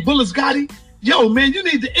kid named Bullis Gotti? Yo, man, you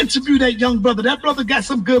need to interview that young brother. That brother got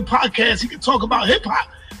some good podcasts. He can talk about hip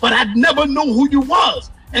hop, but I never know who you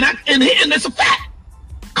was. And it's a fact.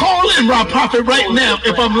 Call in Rob Prophet right now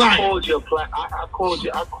if I'm lying. I called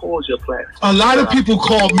your platform. A lot of people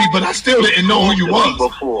called me, but I still didn't know who you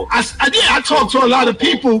was. I talked to a lot of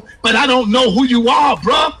people, but I don't know who you are,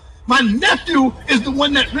 bruh. My nephew is the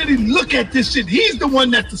one that really look at this shit. He's the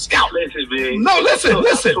one that's the scout. Listen, man. No,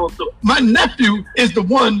 listen. My nephew is the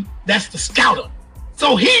one that's the scouter.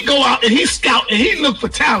 So he go out and he scout and he look for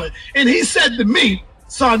talent. And he said to me,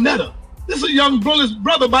 Sarnetta, this is a young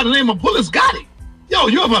brother by the name of Bullis Gotti. Yo,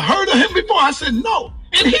 you ever heard of him before? I said, no.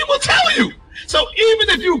 And he will tell you. So even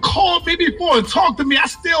if you called me before and talked to me, I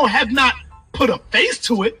still have not put a face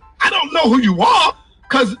to it. I don't know who you are,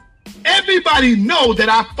 because everybody know that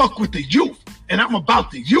I fuck with the youth, and I'm about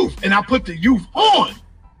the youth, and I put the youth on.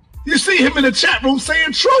 You see him in the chat room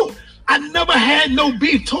saying true. I never had no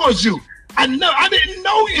beef towards you. I didn't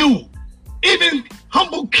know you. Even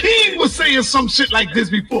Humble King was saying some shit like this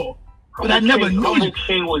before, but I never knew you.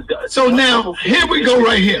 So now, here we go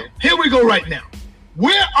right here. Here we go right now.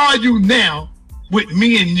 Where are you now with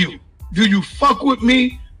me and you? Do you fuck with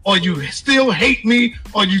me, or you still hate me,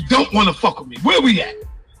 or you don't want to fuck with me? Where we at?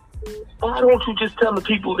 Why don't you just tell the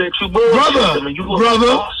people that you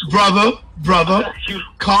brother,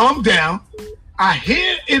 calm down. I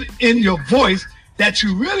hear it in your voice that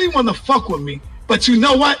you really want to fuck with me, but you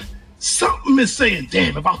know what? Something is saying,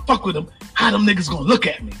 damn, if I fuck with them, how them niggas gonna look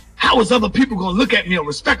at me? How is other people gonna look at me or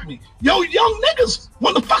respect me? Yo, young niggas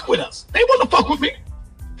want to fuck with us. They want to fuck with me.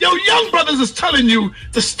 Yo, young brothers is telling you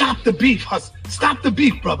to stop the beef, stop the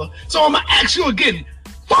beef, brother. So I'm gonna ask you again,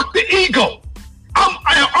 fuck the ego. I'm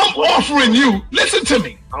offering you, listen to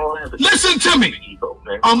me. Listen to me. Ego,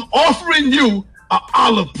 I'm offering you an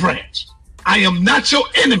olive branch. I am not your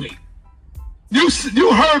enemy. You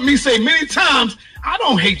heard me say many times, I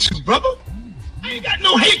don't hate you, brother. I ain't got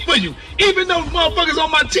no hate for you. Even those motherfuckers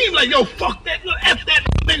on my team like, yo, fuck that, F that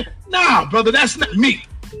nigga. Nah, brother, that's not me.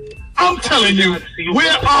 I'm telling you,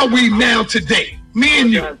 where are we now today? Me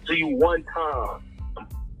and you. I'll see you one time.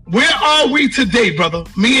 Where are we today, brother?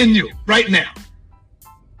 Me and you, right now.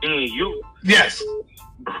 Me and you? Yes.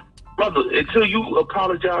 Brother, until you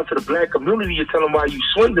apologize to the black community and tell them why you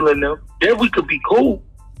swindling them, then we could be cool.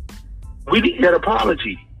 We need that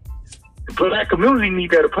apology. The black community need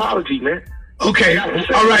that apology, man. Okay,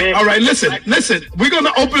 all right, listen. We're going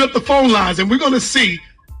to open up the phone lines and we're going to see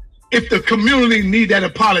if the community need that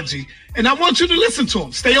apology. And I want you to listen to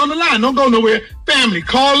them. Stay on the line. Don't go nowhere. Family,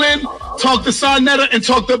 call in, talk to Sarnetta, and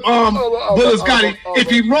talk to Bullis Gotti. If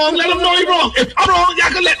he's wrong, let him know he's wrong. If I'm wrong, y'all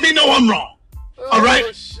can let me know I'm wrong. All right?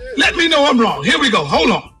 Let me know I'm wrong. Here we go.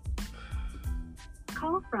 Hold on.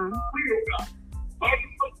 Call from.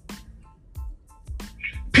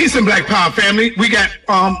 Peace and Black Power, family. We got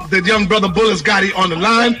the young brother Bullis Gotti on the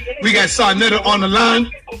line. We got Sarnetta on the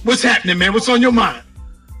line. What's happening, man? What's on your mind?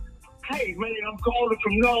 Hey, man, I'm calling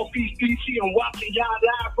from Northeast DC. I'm watching y'all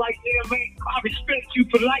live right there, man. I respect you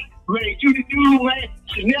for life, man. You the dude, man.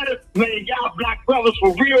 Sarnetta, man, y'all black brothers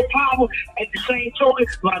for real power. At the same token,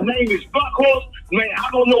 my name is Buckhorse. Man, I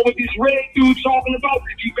don't know what this red dude talking about.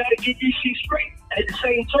 You better get this shit straight. At the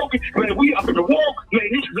same token, man, we up in the war. Man,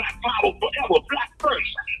 this black power forever, black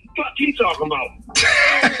first. What you talking about?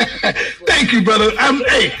 Thank you, brother.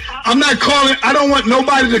 I'm not calling. I don't want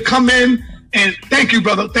nobody to come in. And thank you,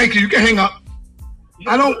 brother. Thank you. You can hang up.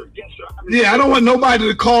 I don't want nobody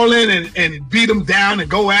to call in and beat them down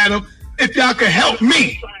and go at them. If y'all can help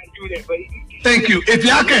me, thank you. If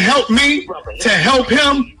y'all can help me to help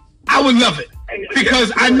him, I would love it.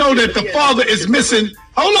 Because I know that the father is missing.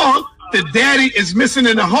 Hold on. The daddy is missing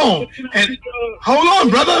in the home. And hold on,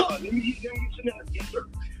 brother.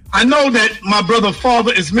 I know that my brother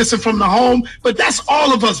father is missing from the home, but that's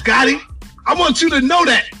all of us, Gotti. I want you to know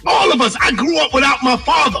that. All of us. I grew up without my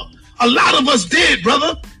father. A lot of us did,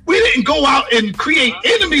 brother. We didn't go out and create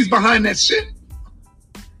enemies behind that shit.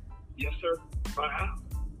 Yes, sir.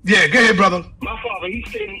 Yeah, go ahead, brother. My father, he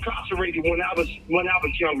stayed incarcerated when I was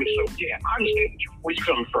younger, so yeah, I understand where you're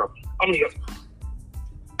coming from. I'm here.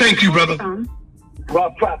 Thank you, brother.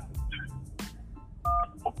 Rob Prophet.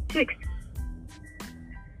 6.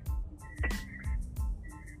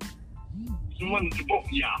 Money to both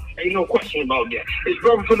of y'all. Ain't no question about that. It's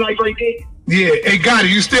brother for life right there. Yeah. Hey, Gotti,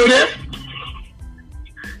 you still there?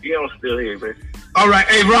 Yeah, I'm still here, man. All right.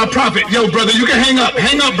 Hey, Rob Prophet. Yo, brother, you can hang up.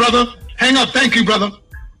 Hang up, brother. Hang up. Thank you, brother.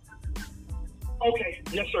 Okay.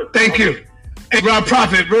 Yes, sir. Thank you. Hey, Rob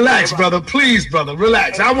Prophet, relax, brother. Please, brother,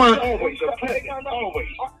 relax. I want. Always. I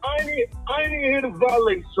ain't even here to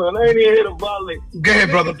violate, son. I ain't even here to violate. Go ahead,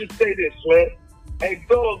 brother. Just say this, man. Hey,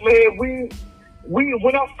 dog, man. We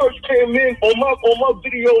when I first came in on my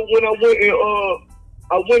video when I went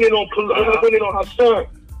in on Hassan,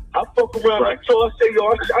 I fuck around. Right. So I say, yo,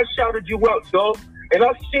 I shouted you out, dog, and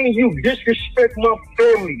I seen you disrespect my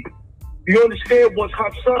family. You understand? Was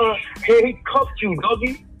Hassan? Hey, he cuffed you,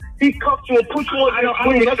 doggy. He cuffed you and put you on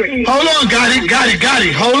the screen. Hold on,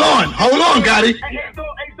 Gotti. Hold on, Gotti. Hey,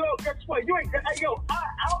 dog, guess what? You ain't. Hey, yo, I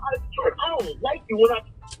don't like you when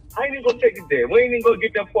I ain't even gonna take it there. We ain't even gonna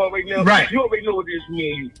get that far right now. Right. You already know what it is,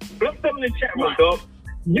 me and you. But I'm telling the chat, my dog.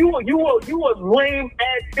 You a lame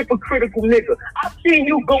ass hypocritical nigga. I've seen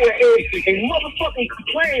you go ahead and motherfucking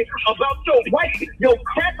complain about your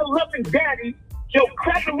cracker-loving daddy. Yo,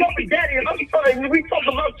 cracker-loving daddy, and I'm sorry, we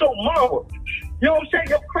talking about your mama. You know what I'm saying?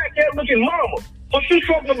 Your crackhead-looking mama. But you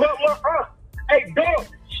talking about my aunt. Hey, dog,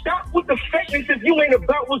 stop with the fakeness if you ain't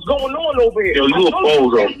about what's going on over here. Yo, you a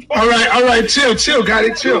bozo. All right, chill,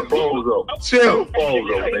 Gotti, chill. Bozo. Chill. Bozo,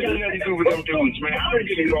 I ain't got nothing to do with them dudes, man. I don't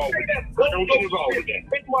get involved with that. Don't get involved with that.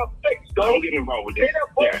 Take my face, dog. Don't get involved with that. Say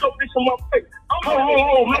that bozo bitch in my face.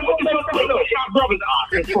 Oh, man. What the fuck? Y'all brothers are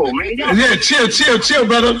control, man. Yeah, chill,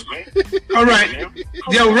 brother. All right.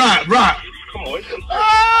 Yo, Rob. Come on,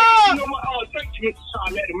 you know my thank you, Mr.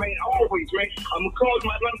 Charlotte, man. Always, man. I'm gonna call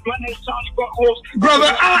my name's Charlie Buckholz.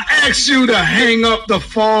 Brother, I asked you to hang up the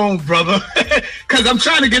phone, brother, because I'm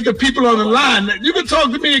trying to get the people on the line. You can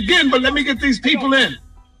talk to me again, but let me get these people in.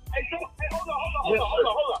 Hey, hold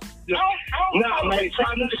on. Nah, man,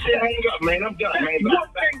 try not to say hang up, man. I'm done, man. Hey, man,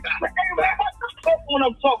 stop when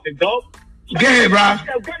I'm talking, dog. Go ahead, Rob.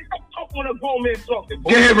 Stop when a grown man talking, boy.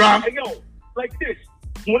 Go ahead, Rob. Hey, yo, like this.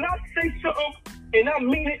 When I say something and I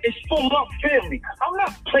mean it, it's for my family. I'm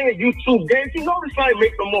not playing YouTube games. You notice I ain't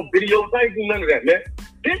make no more videos. I ain't do none of that, man.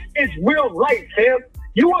 This is real life, fam.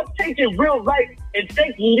 You are taking real life and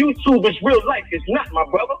thinking YouTube is real life. It's not, my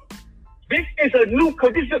brother. This is this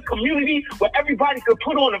is a community where everybody could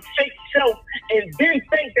put on a fake self and then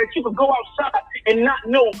think that you could go outside and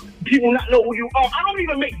people not know who you are. I don't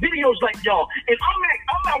even make videos like y'all. And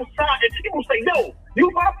I'm outside and people say, yo, you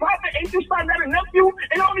my prophet, ain't you signed that nephew?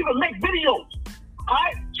 And I don't even make videos.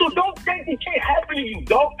 Alright? So don't think it can't happen to you,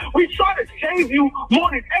 dog. We try to save you more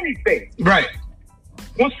than anything. Right.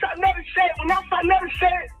 When Sanetta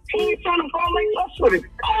said, he ain't trying to violate us with it.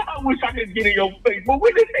 Oh, I wish I could get in your face, but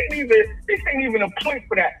this ain't even a point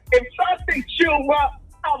for that. If I say chill, Rob,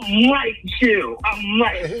 I might chill. I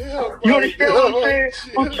might. You understand what I'm saying?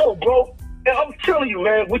 But yo, bro, and I'm telling you,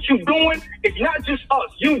 man, what you doing is not just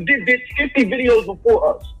us. You did this 50 videos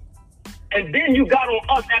before us. And then you got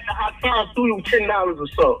on us after Hassan threw you $10 or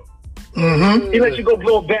so. Mm-hmm. He let you go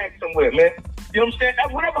blow a bag somewhere, man. You know what I'm saying?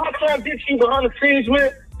 Whatever Hassan did to you behind the scenes,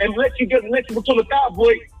 man, and let you become a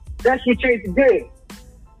cowboy, that's what changed the game.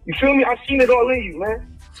 You feel me? I seen it all in you,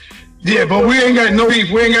 man. Yeah, but we ain't got no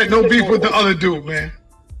beef. We ain't got no beef with the other dude, man.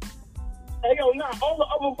 Hey, yo, all the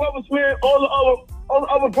other brothers, man, all the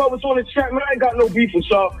other brothers on the chat, man, I ain't got no beef with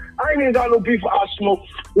y'all. I ain't even got no beef with Smoke.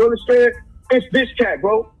 You understand? It's this cat,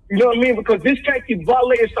 bro. You know what I mean? Because this cat keep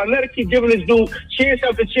violating, so I let it keep giving this dude chance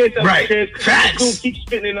after chance after chance. Facts. This dude keeps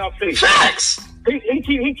spitting in our face. Facts. He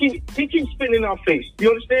keeps spitting in our face. You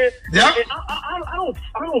understand? Yeah. I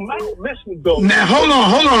don't mess with those. Now hold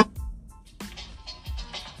on.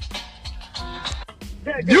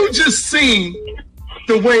 You just seen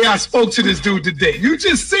the way I spoke to this dude today. You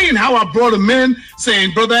just seen how I brought him in,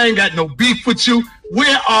 saying, "Brother, I ain't got no beef with you.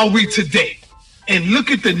 Where are we today?" And look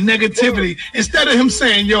at the negativity. Instead of him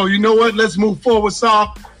saying, "Yo, you know what? Let's move forward,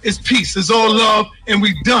 Saul. It's peace. It's all love, and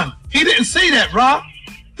we done." He didn't say that, Rob.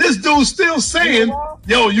 This dude's still saying,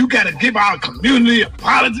 "Yo, you got to give our community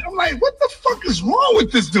apology." I'm like, what the fuck is wrong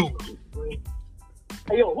with this dude?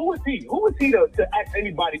 Hey, yo, who is he? Who is he to ask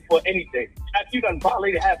anybody for anything? After you done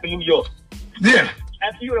violated half of New York. Yeah.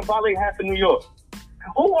 After you done violated half of New York.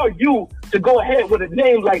 Who are you to go ahead with a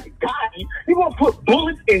name like Gotti? You gonna put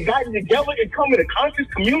bullets and Gotti together and come in a conscious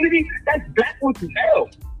community? That's backwards as hell.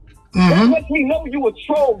 Mm-hmm. That lets me know you a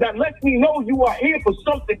troll. That lets me know you are here for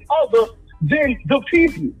something other than the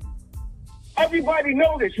people. Everybody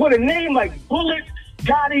know this. With a name like Bullets,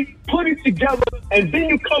 Gotti, put it together, and then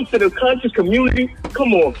you come to the conscious community.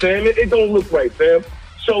 Come on, fam. It don't look right, fam.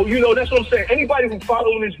 So, you know, that's what I'm saying. Anybody who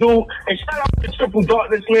following this dude, and shout out to Triple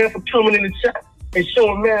Darkness, man, for coming in the chat and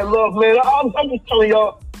showing mad love, man. I'm just telling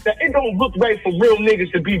y'all that it don't look right for real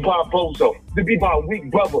niggas to be by Bozo, to be by a weak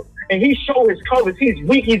brother. And he showed his colors. He's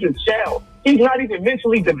weak. He's a child. He's not even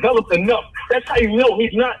mentally developed enough. That's how you know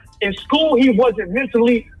he's not. In school, he wasn't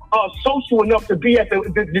mentally social enough to be at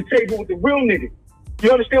the table with the real niggas.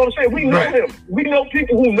 You understand what I'm saying? We know him. We know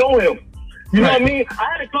people who know him. You know what I mean?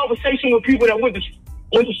 I had a conversation with people that went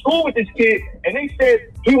to school with this kid, and they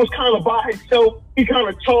said he was kind of by himself. He kind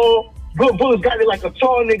of tall. Good Bullets got it like a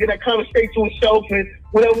tall nigga that kind of stay to himself and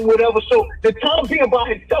whatever. So the time being by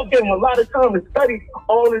himself gave him a lot of time to study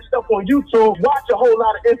all this stuff on YouTube, watch a whole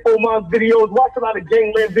lot of Infomons videos, watch a lot of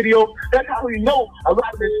Gangland videos. That's how he know a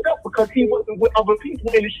lot of this stuff, because he wasn't with other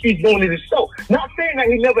people in the streets doing it himself. Not saying that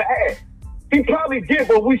he never had. He probably did,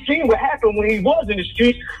 but we seen what happened when he was in the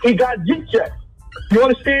streets. He got G-checked. You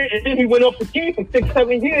understand? And then he went off the team for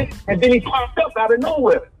 6-7 years, and then he popped up out of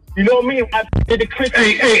nowhere. You know what I mean?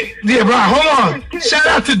 Yeah, right. Hold on. Shout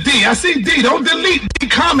out to D. I see D. Don't delete D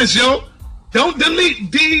comments, yo. Don't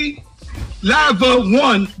delete D Lava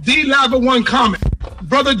 1. D Lava 1 comment.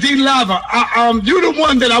 Brother D Lava, you're the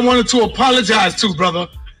one that I wanted to apologize to, brother.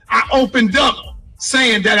 I opened up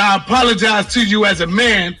saying that I apologize to you as a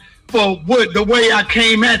man for the way I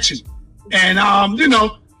came at you. And, you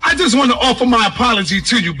know, I just want to offer my apology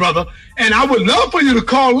to you, brother. And I would love for you to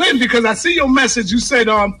call in, because I see your message. You said,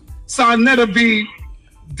 Sarnetta be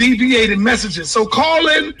deviated messages. So call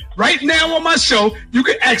in right now on my show. You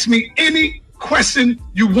can ask me any question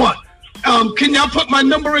you want. Can y'all put my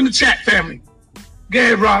number in the chat, family? Go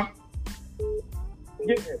ahead, Rob.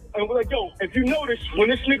 Yeah, and we're like, yo, if you notice, when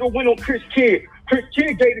this nigga went on Chris Kidd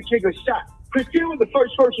gave this nigga a shot. Chris Kidd was the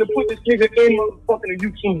first person to put this nigga in motherfucking the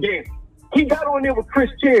YouTube game. He got on there with Chris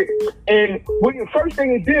Kidd, and the first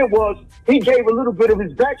thing he did was he gave a little bit of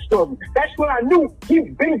his backstory. That's when I knew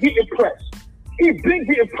he'd been getting pressed. He'd been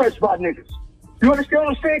getting pressed by niggas. You understand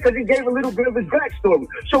what I'm saying? Because he gave a little bit of his backstory.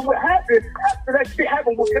 So what happened after that shit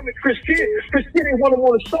happened with him and Chris Kidd? Chris Kidd didn't want him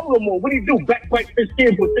on the show no more. What did he do? Backbite Chris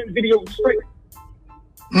Kidd with 10 videos straight.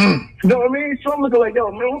 You know what I mean? So I'm looking like, yo,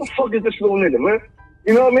 man, who the fuck is this little nigga, man?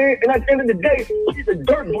 You know what I mean? And at the end of the day, he's a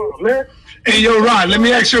dirt bomb, man. Hey, yo, Rod, let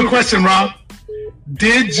me ask you a question, Rob.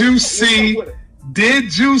 Did you see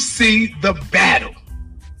the battle?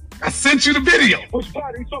 I sent you the video. Which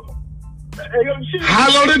battle you talking about? Hey, yo,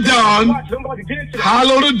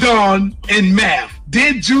 Hollow the Dawn and Math.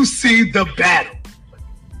 Did you see the battle?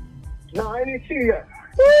 No, I didn't see it yet.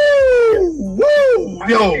 Woo!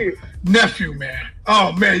 Yo, nephew, man.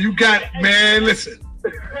 Oh, man, you got, man, listen.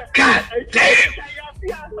 God damn.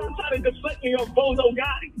 Yeah,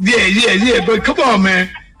 but come on, man.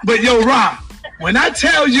 But yo, Rob, when I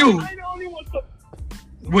tell you,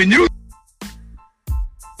 when you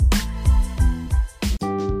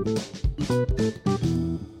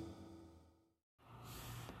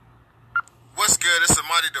What's good? It's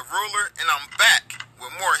Amadi the Ruler, and I'm back with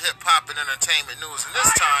more hip-hop and entertainment news. And this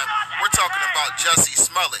time, we're talking about Jussie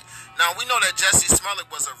Smollett. Now, we know that Jussie Smollett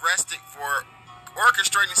was arrested for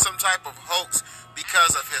orchestrating some type of hoax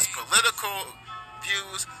because of his political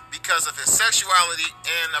views, because of his sexuality,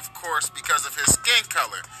 and of course because of his skin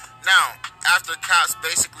color. Now, after cops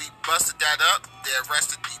basically busted that up, they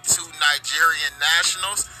arrested the 2 Nigerian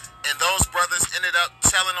nationals, and those brothers ended up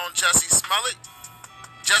telling on Jussie Smollett.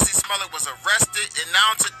 Jussie Smollett was arrested, and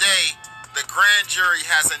now today the grand jury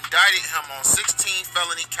has indicted him on 16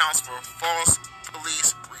 felony counts for false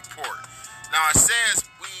police report. Now it says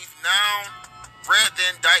we've now read the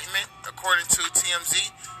indictment according to TMZ,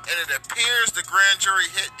 and it appears the grand jury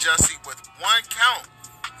hit Jussie with 1 count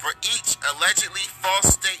for each allegedly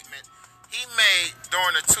false statement he made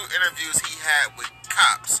during the 2 interviews he had with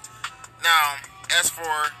cops. Now, as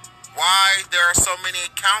for why there are so many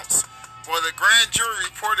counts, well, the grand jury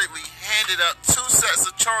reportedly handed up 2 sets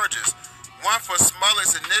of charges, one for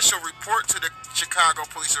Smollett's initial report to the Chicago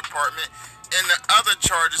Police Department, and the other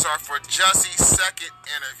charges are for Jussie's second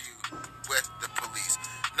interview with the police.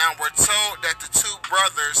 Now, we're told that the 2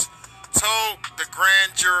 brothers told the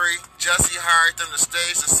grand jury Jussie hired them to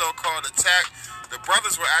stage the so-called attack. The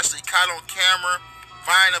brothers were actually caught on camera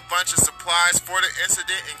buying a bunch of supplies for the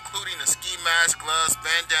incident, including a ski mask, gloves,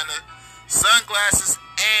 bandana, sunglasses,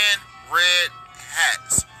 and red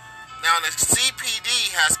hats. Now, the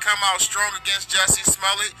CPD has come out strong against Jussie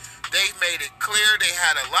Smollett. They've made it clear they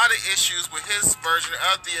had a lot of issues with his version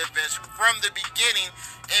of the events from the beginning,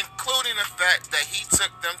 including the fact that he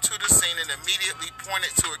took them to the scene and immediately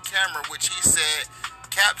pointed to a camera which he said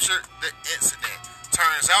captured the incident.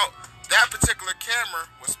 Turns out that particular camera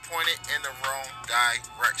was pointed in the wrong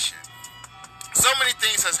direction. So many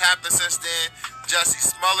things has happened since then. Jussie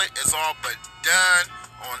Smollett is all but done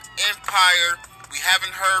on Empire. We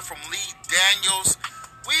haven't heard from Lee Daniels.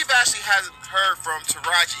 We've actually hasn't heard from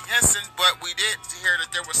Taraji Henson, but we did hear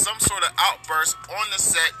that there was some sort of outburst on the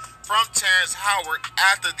set from Terrence Howard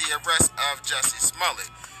after the arrest of Jussie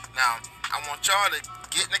Smollett. Now, I want y'all to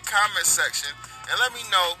get in the comment section and let me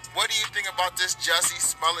know, what do you think about this Jussie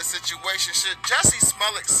Smollett situation? Should Jussie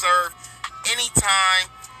Smollett serve any time?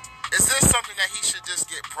 Is this something that he should just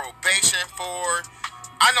get probation for?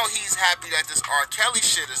 I know he's happy that this R. Kelly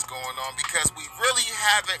shit is going on because we really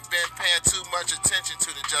haven't been paying too much attention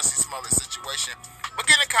to the Jussie Smollett situation. But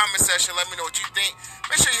get in the comment section, let me know what you think.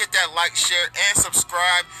 Make sure you hit that like, share, and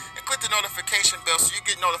subscribe. And click the notification bell so you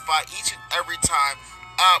get notified each and every time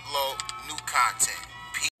I upload new content.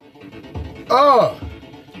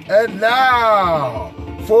 And now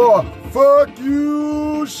for Fuck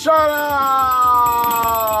You Shoutouts.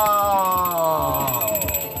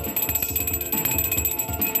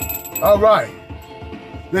 All right,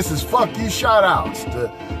 this is Fuck You Shoutouts,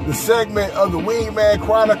 the segment of the Wingman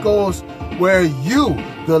Chronicles where you,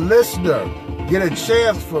 the listener, get a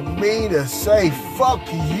chance for me to say fuck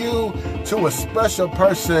you to a special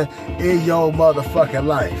person in your motherfucking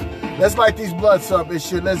life. Let's light these blunts up and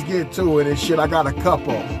shit. Let's get to it and shit. I got a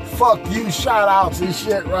couple fuck you shout outs and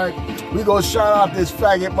shit, right? We gonna shout out this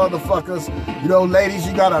faggot motherfuckers. You know, ladies,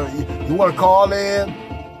 you wanna call in?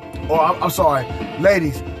 Or I'm sorry,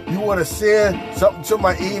 ladies, you wanna send something to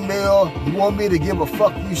my email? You want me to give a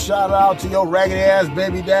fuck you shout out to your raggedy ass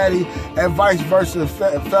baby daddy and vice versa,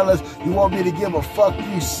 fellas? You want me to give a fuck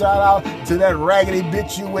you shout out to that raggedy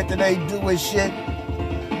bitch you with today doing shit?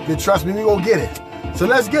 Then trust me, we gonna get it. So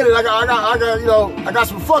let's get it. I got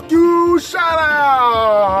some fuck you shout outs.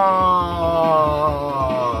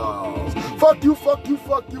 Fuck you, fuck you,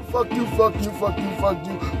 fuck you, fuck you, fuck you, fuck you, fuck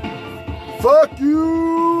you. Fuck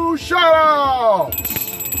you shout outs.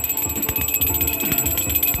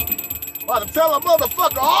 About to tell a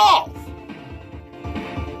motherfucker off.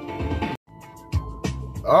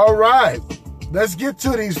 All right. Let's get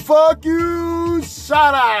to these fuck you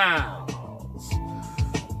shout outs.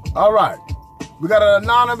 All right. We got an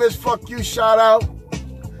anonymous fuck you shout out.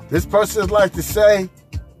 This person like to say,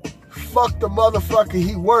 fuck the motherfucker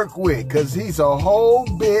he work with, cause he's a whole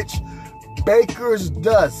bitch, baker's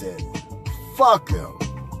dozen. Fuck him.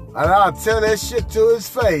 And I'll tell that shit to his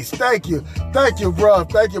face. Thank you, bro.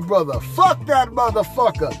 Thank you, brother. Fuck that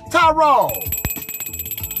motherfucker. Tyrone.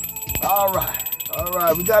 All right.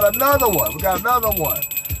 We got another one.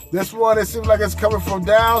 This one, it seems like it's coming from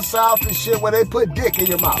down south and shit where they put dick in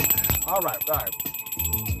your mouth. All right.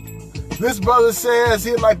 This brother says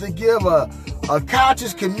he'd like to give a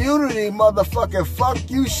conscious community motherfucking fuck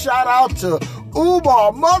you shout out to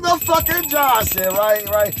Umar motherfucking Johnson,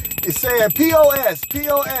 right? It's saying POS.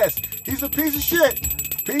 He's a piece of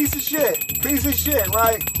shit,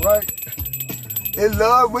 right? In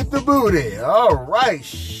love with the booty. All right,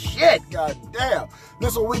 shit, goddamn.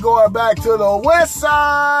 This one we going back to the west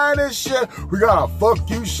side and shit. We got a fuck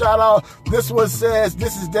you shout out. This one says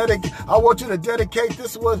I want you to dedicate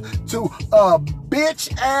this one to a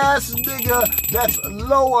bitch ass nigga that's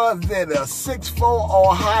lower than a 6'4"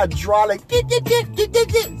 or hydraulic. Zip.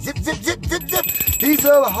 He's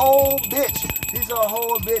a whole bitch.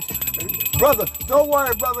 Brother, don't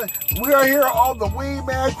worry, brother. We are here on the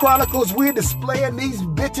Wingman Chronicles. We're displaying these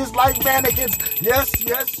bitches like mannequins. Yes.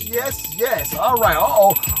 All right.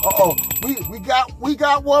 Uh-oh. We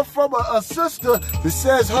got one from a sister that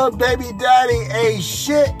says her baby daddy ain't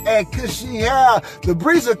shit, and cause she had the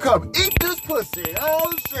breezer come eat this pussy.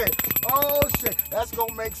 Oh shit. That's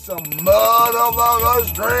gonna make some motherfuckers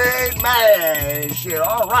straight mad and shit.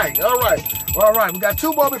 All right. We got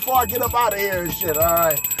two more before I get up out of here and shit. All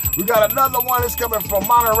right. We got another one that's coming from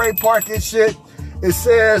Monterey Park and shit. It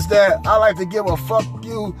says that I like to give a fuck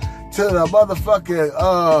you to the motherfucking,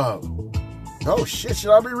 oh shit,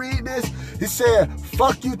 should I be reading this? He said,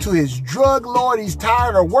 fuck you to his drug lord. He's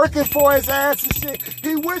tired of working for his ass and shit.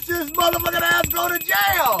 He wishes his motherfucking ass go to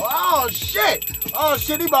jail. Oh shit, he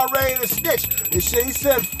about ready to snitch. And shit, he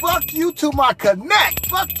said, fuck you to my connect.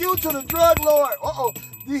 Fuck you to the drug lord.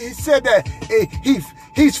 He said that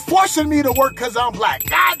he's forcing me to work because I'm black.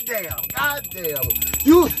 Goddamn.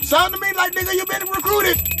 You sound to me like, nigga, you been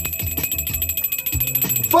recruited.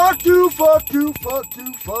 Fuck you.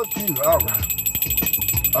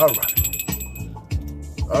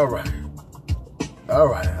 All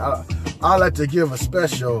right. I'd like to give a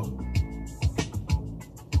special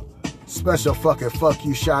fucking fuck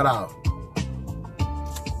you shout out.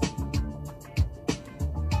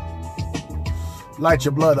 Light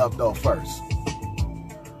your blood up though first.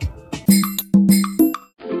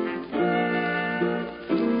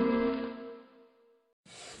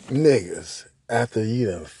 niggas, after you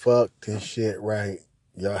done fucked and shit, right?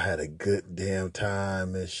 Y'all had a good damn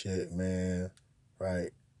time and shit, man,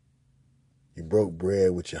 right? You broke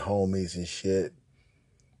bread with your homies and shit.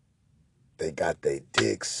 They got their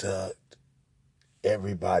dick sucked.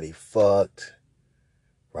 Everybody fucked,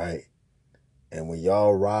 right? And when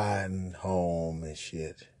y'all riding home and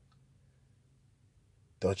shit,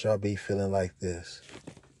 don't y'all be feeling like this?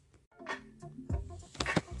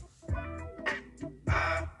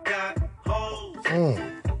 I got hoes.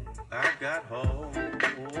 I got hoes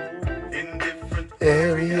in different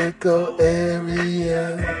area go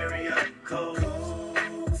area. Area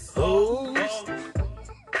codes. Hoes.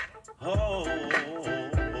 Hoes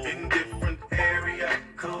in different area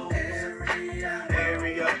codes.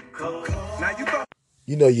 Area codes. Now you go.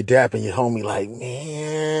 You know you dapping your homie like,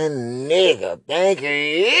 man, nigga, thank you,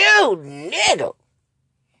 nigga.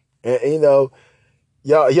 And you know,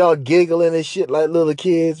 y'all giggling and shit like little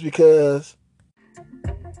kids because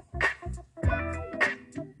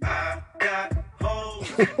I got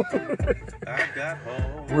hoes. I got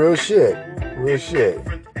hoes. real shit.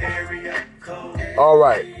 All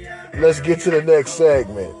right, let's get to the next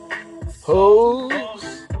segment. Hoes.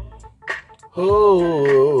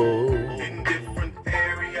 In different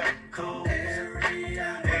area codes.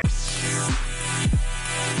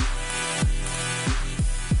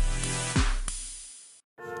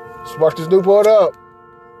 Spark this Newport up.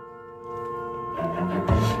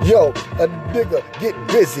 Yo, a nigga get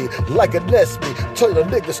busy like a Nesby. Turn a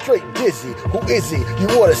nigga straight dizzy. Who is he? You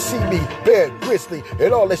wanna see me? Bear Grizzly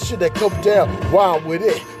and all that shit that come down. Wild with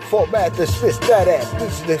it. Format the Smith, that ass.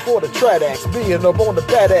 This is for the Tradax. Being up on the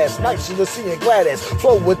badass. Nights you seeing Gladys.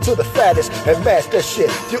 Flowing to the fattest and mash that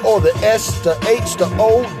shit. You on the S, the H, the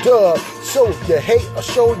O, dub. Show your hate or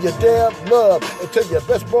show your damn love. And tell your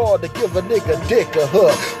best broad to give a nigga dick a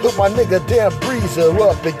hug. Hook my nigga damn breezer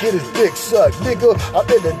up and get his dick sucked. Nigga, I'm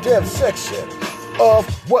in the damn section of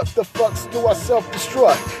what the fucks do I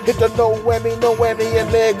self-destruct. Hit the no whammy and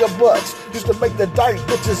nigga butts. Used to make the dyke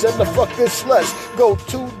bitches and the fucking sluts go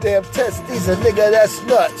too damn testes, a nigga that's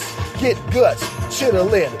nuts. Get guts,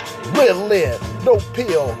 chitlin', riddlin', no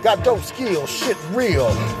pill, got dope skills, shit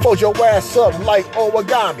real. Fold your ass up like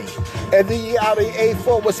origami, and the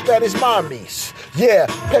A4 with Spanish mommies. Yeah,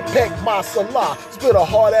 peck masala, spit a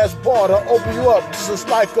hard ass bar to open you up just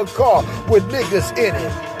like a car with niggas in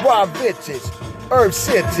it. Raw vintage, herb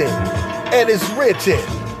scented, and it's written.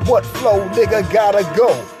 What flow, nigga, gotta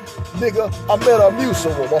go. Nigga, I'm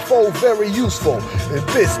metamucil, my phone very useful. And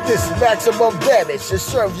this maximum damage to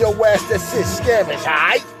serve your ass that's it scammers,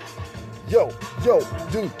 alright? Yo,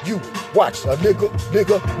 do you watch a nigga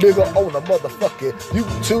on a motherfucking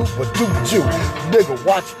YouTube or do you? Nigga,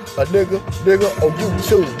 watch a nigga on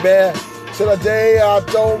YouTube, man. Till the day I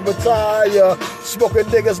don't retire, smoking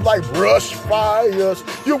niggas like brush fires.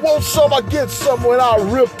 You want some, I get some when I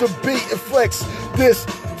rip the beat and flex this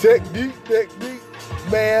technique.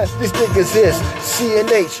 Man, these niggas is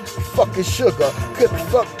CNH, fucking sugar. Couldn't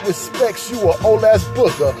fuck with specs, you a old ass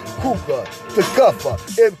booger. Cougar, the guffer,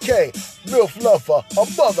 MK, MILF lover, a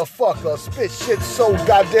motherfucker. Spit shit so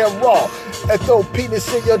goddamn raw. And throw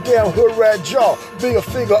penis in your damn hood rat jaw. Middle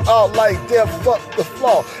finger out like damn fuck the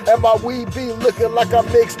flaw. And my weed be looking like I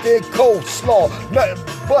mixed in coleslaw. Nothing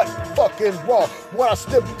but fucking raw. When I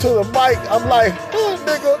step to the mic, I'm like,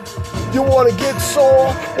 nigga, you wanna get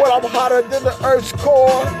sore? When I'm hotter than the Earth's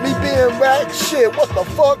core, me being back, shit, what the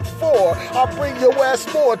fuck for? I bring your ass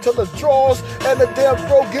more till the draws and the damn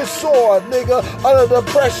throat gets sore, nigga. Under the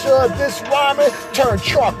pressure of this rhyming, turn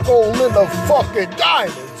charcoal into fucking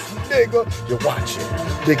diamonds, nigga. You're watching,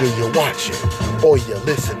 nigga, you're watching, or you're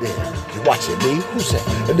listening. You watching me? Who said?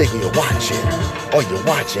 The nigga, you're watching, or you're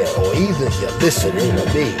watching, or either you're listening to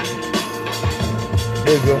me,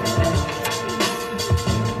 nigga.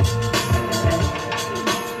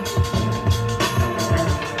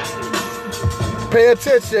 Pay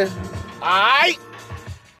attention, alright?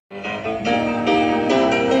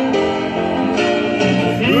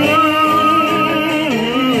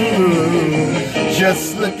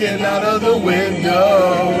 Just looking out of the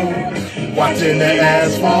window, watching the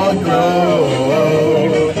asphalt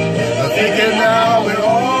grow, thinking now it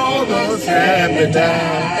all goes happening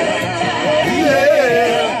down.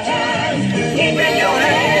 Yeah, keeping your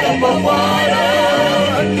head above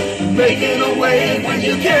water, making a way when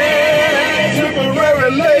you can,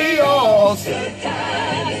 temporary layoffs,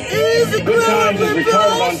 easy growing, good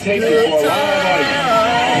times.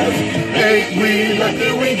 Ain't we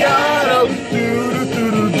lucky we got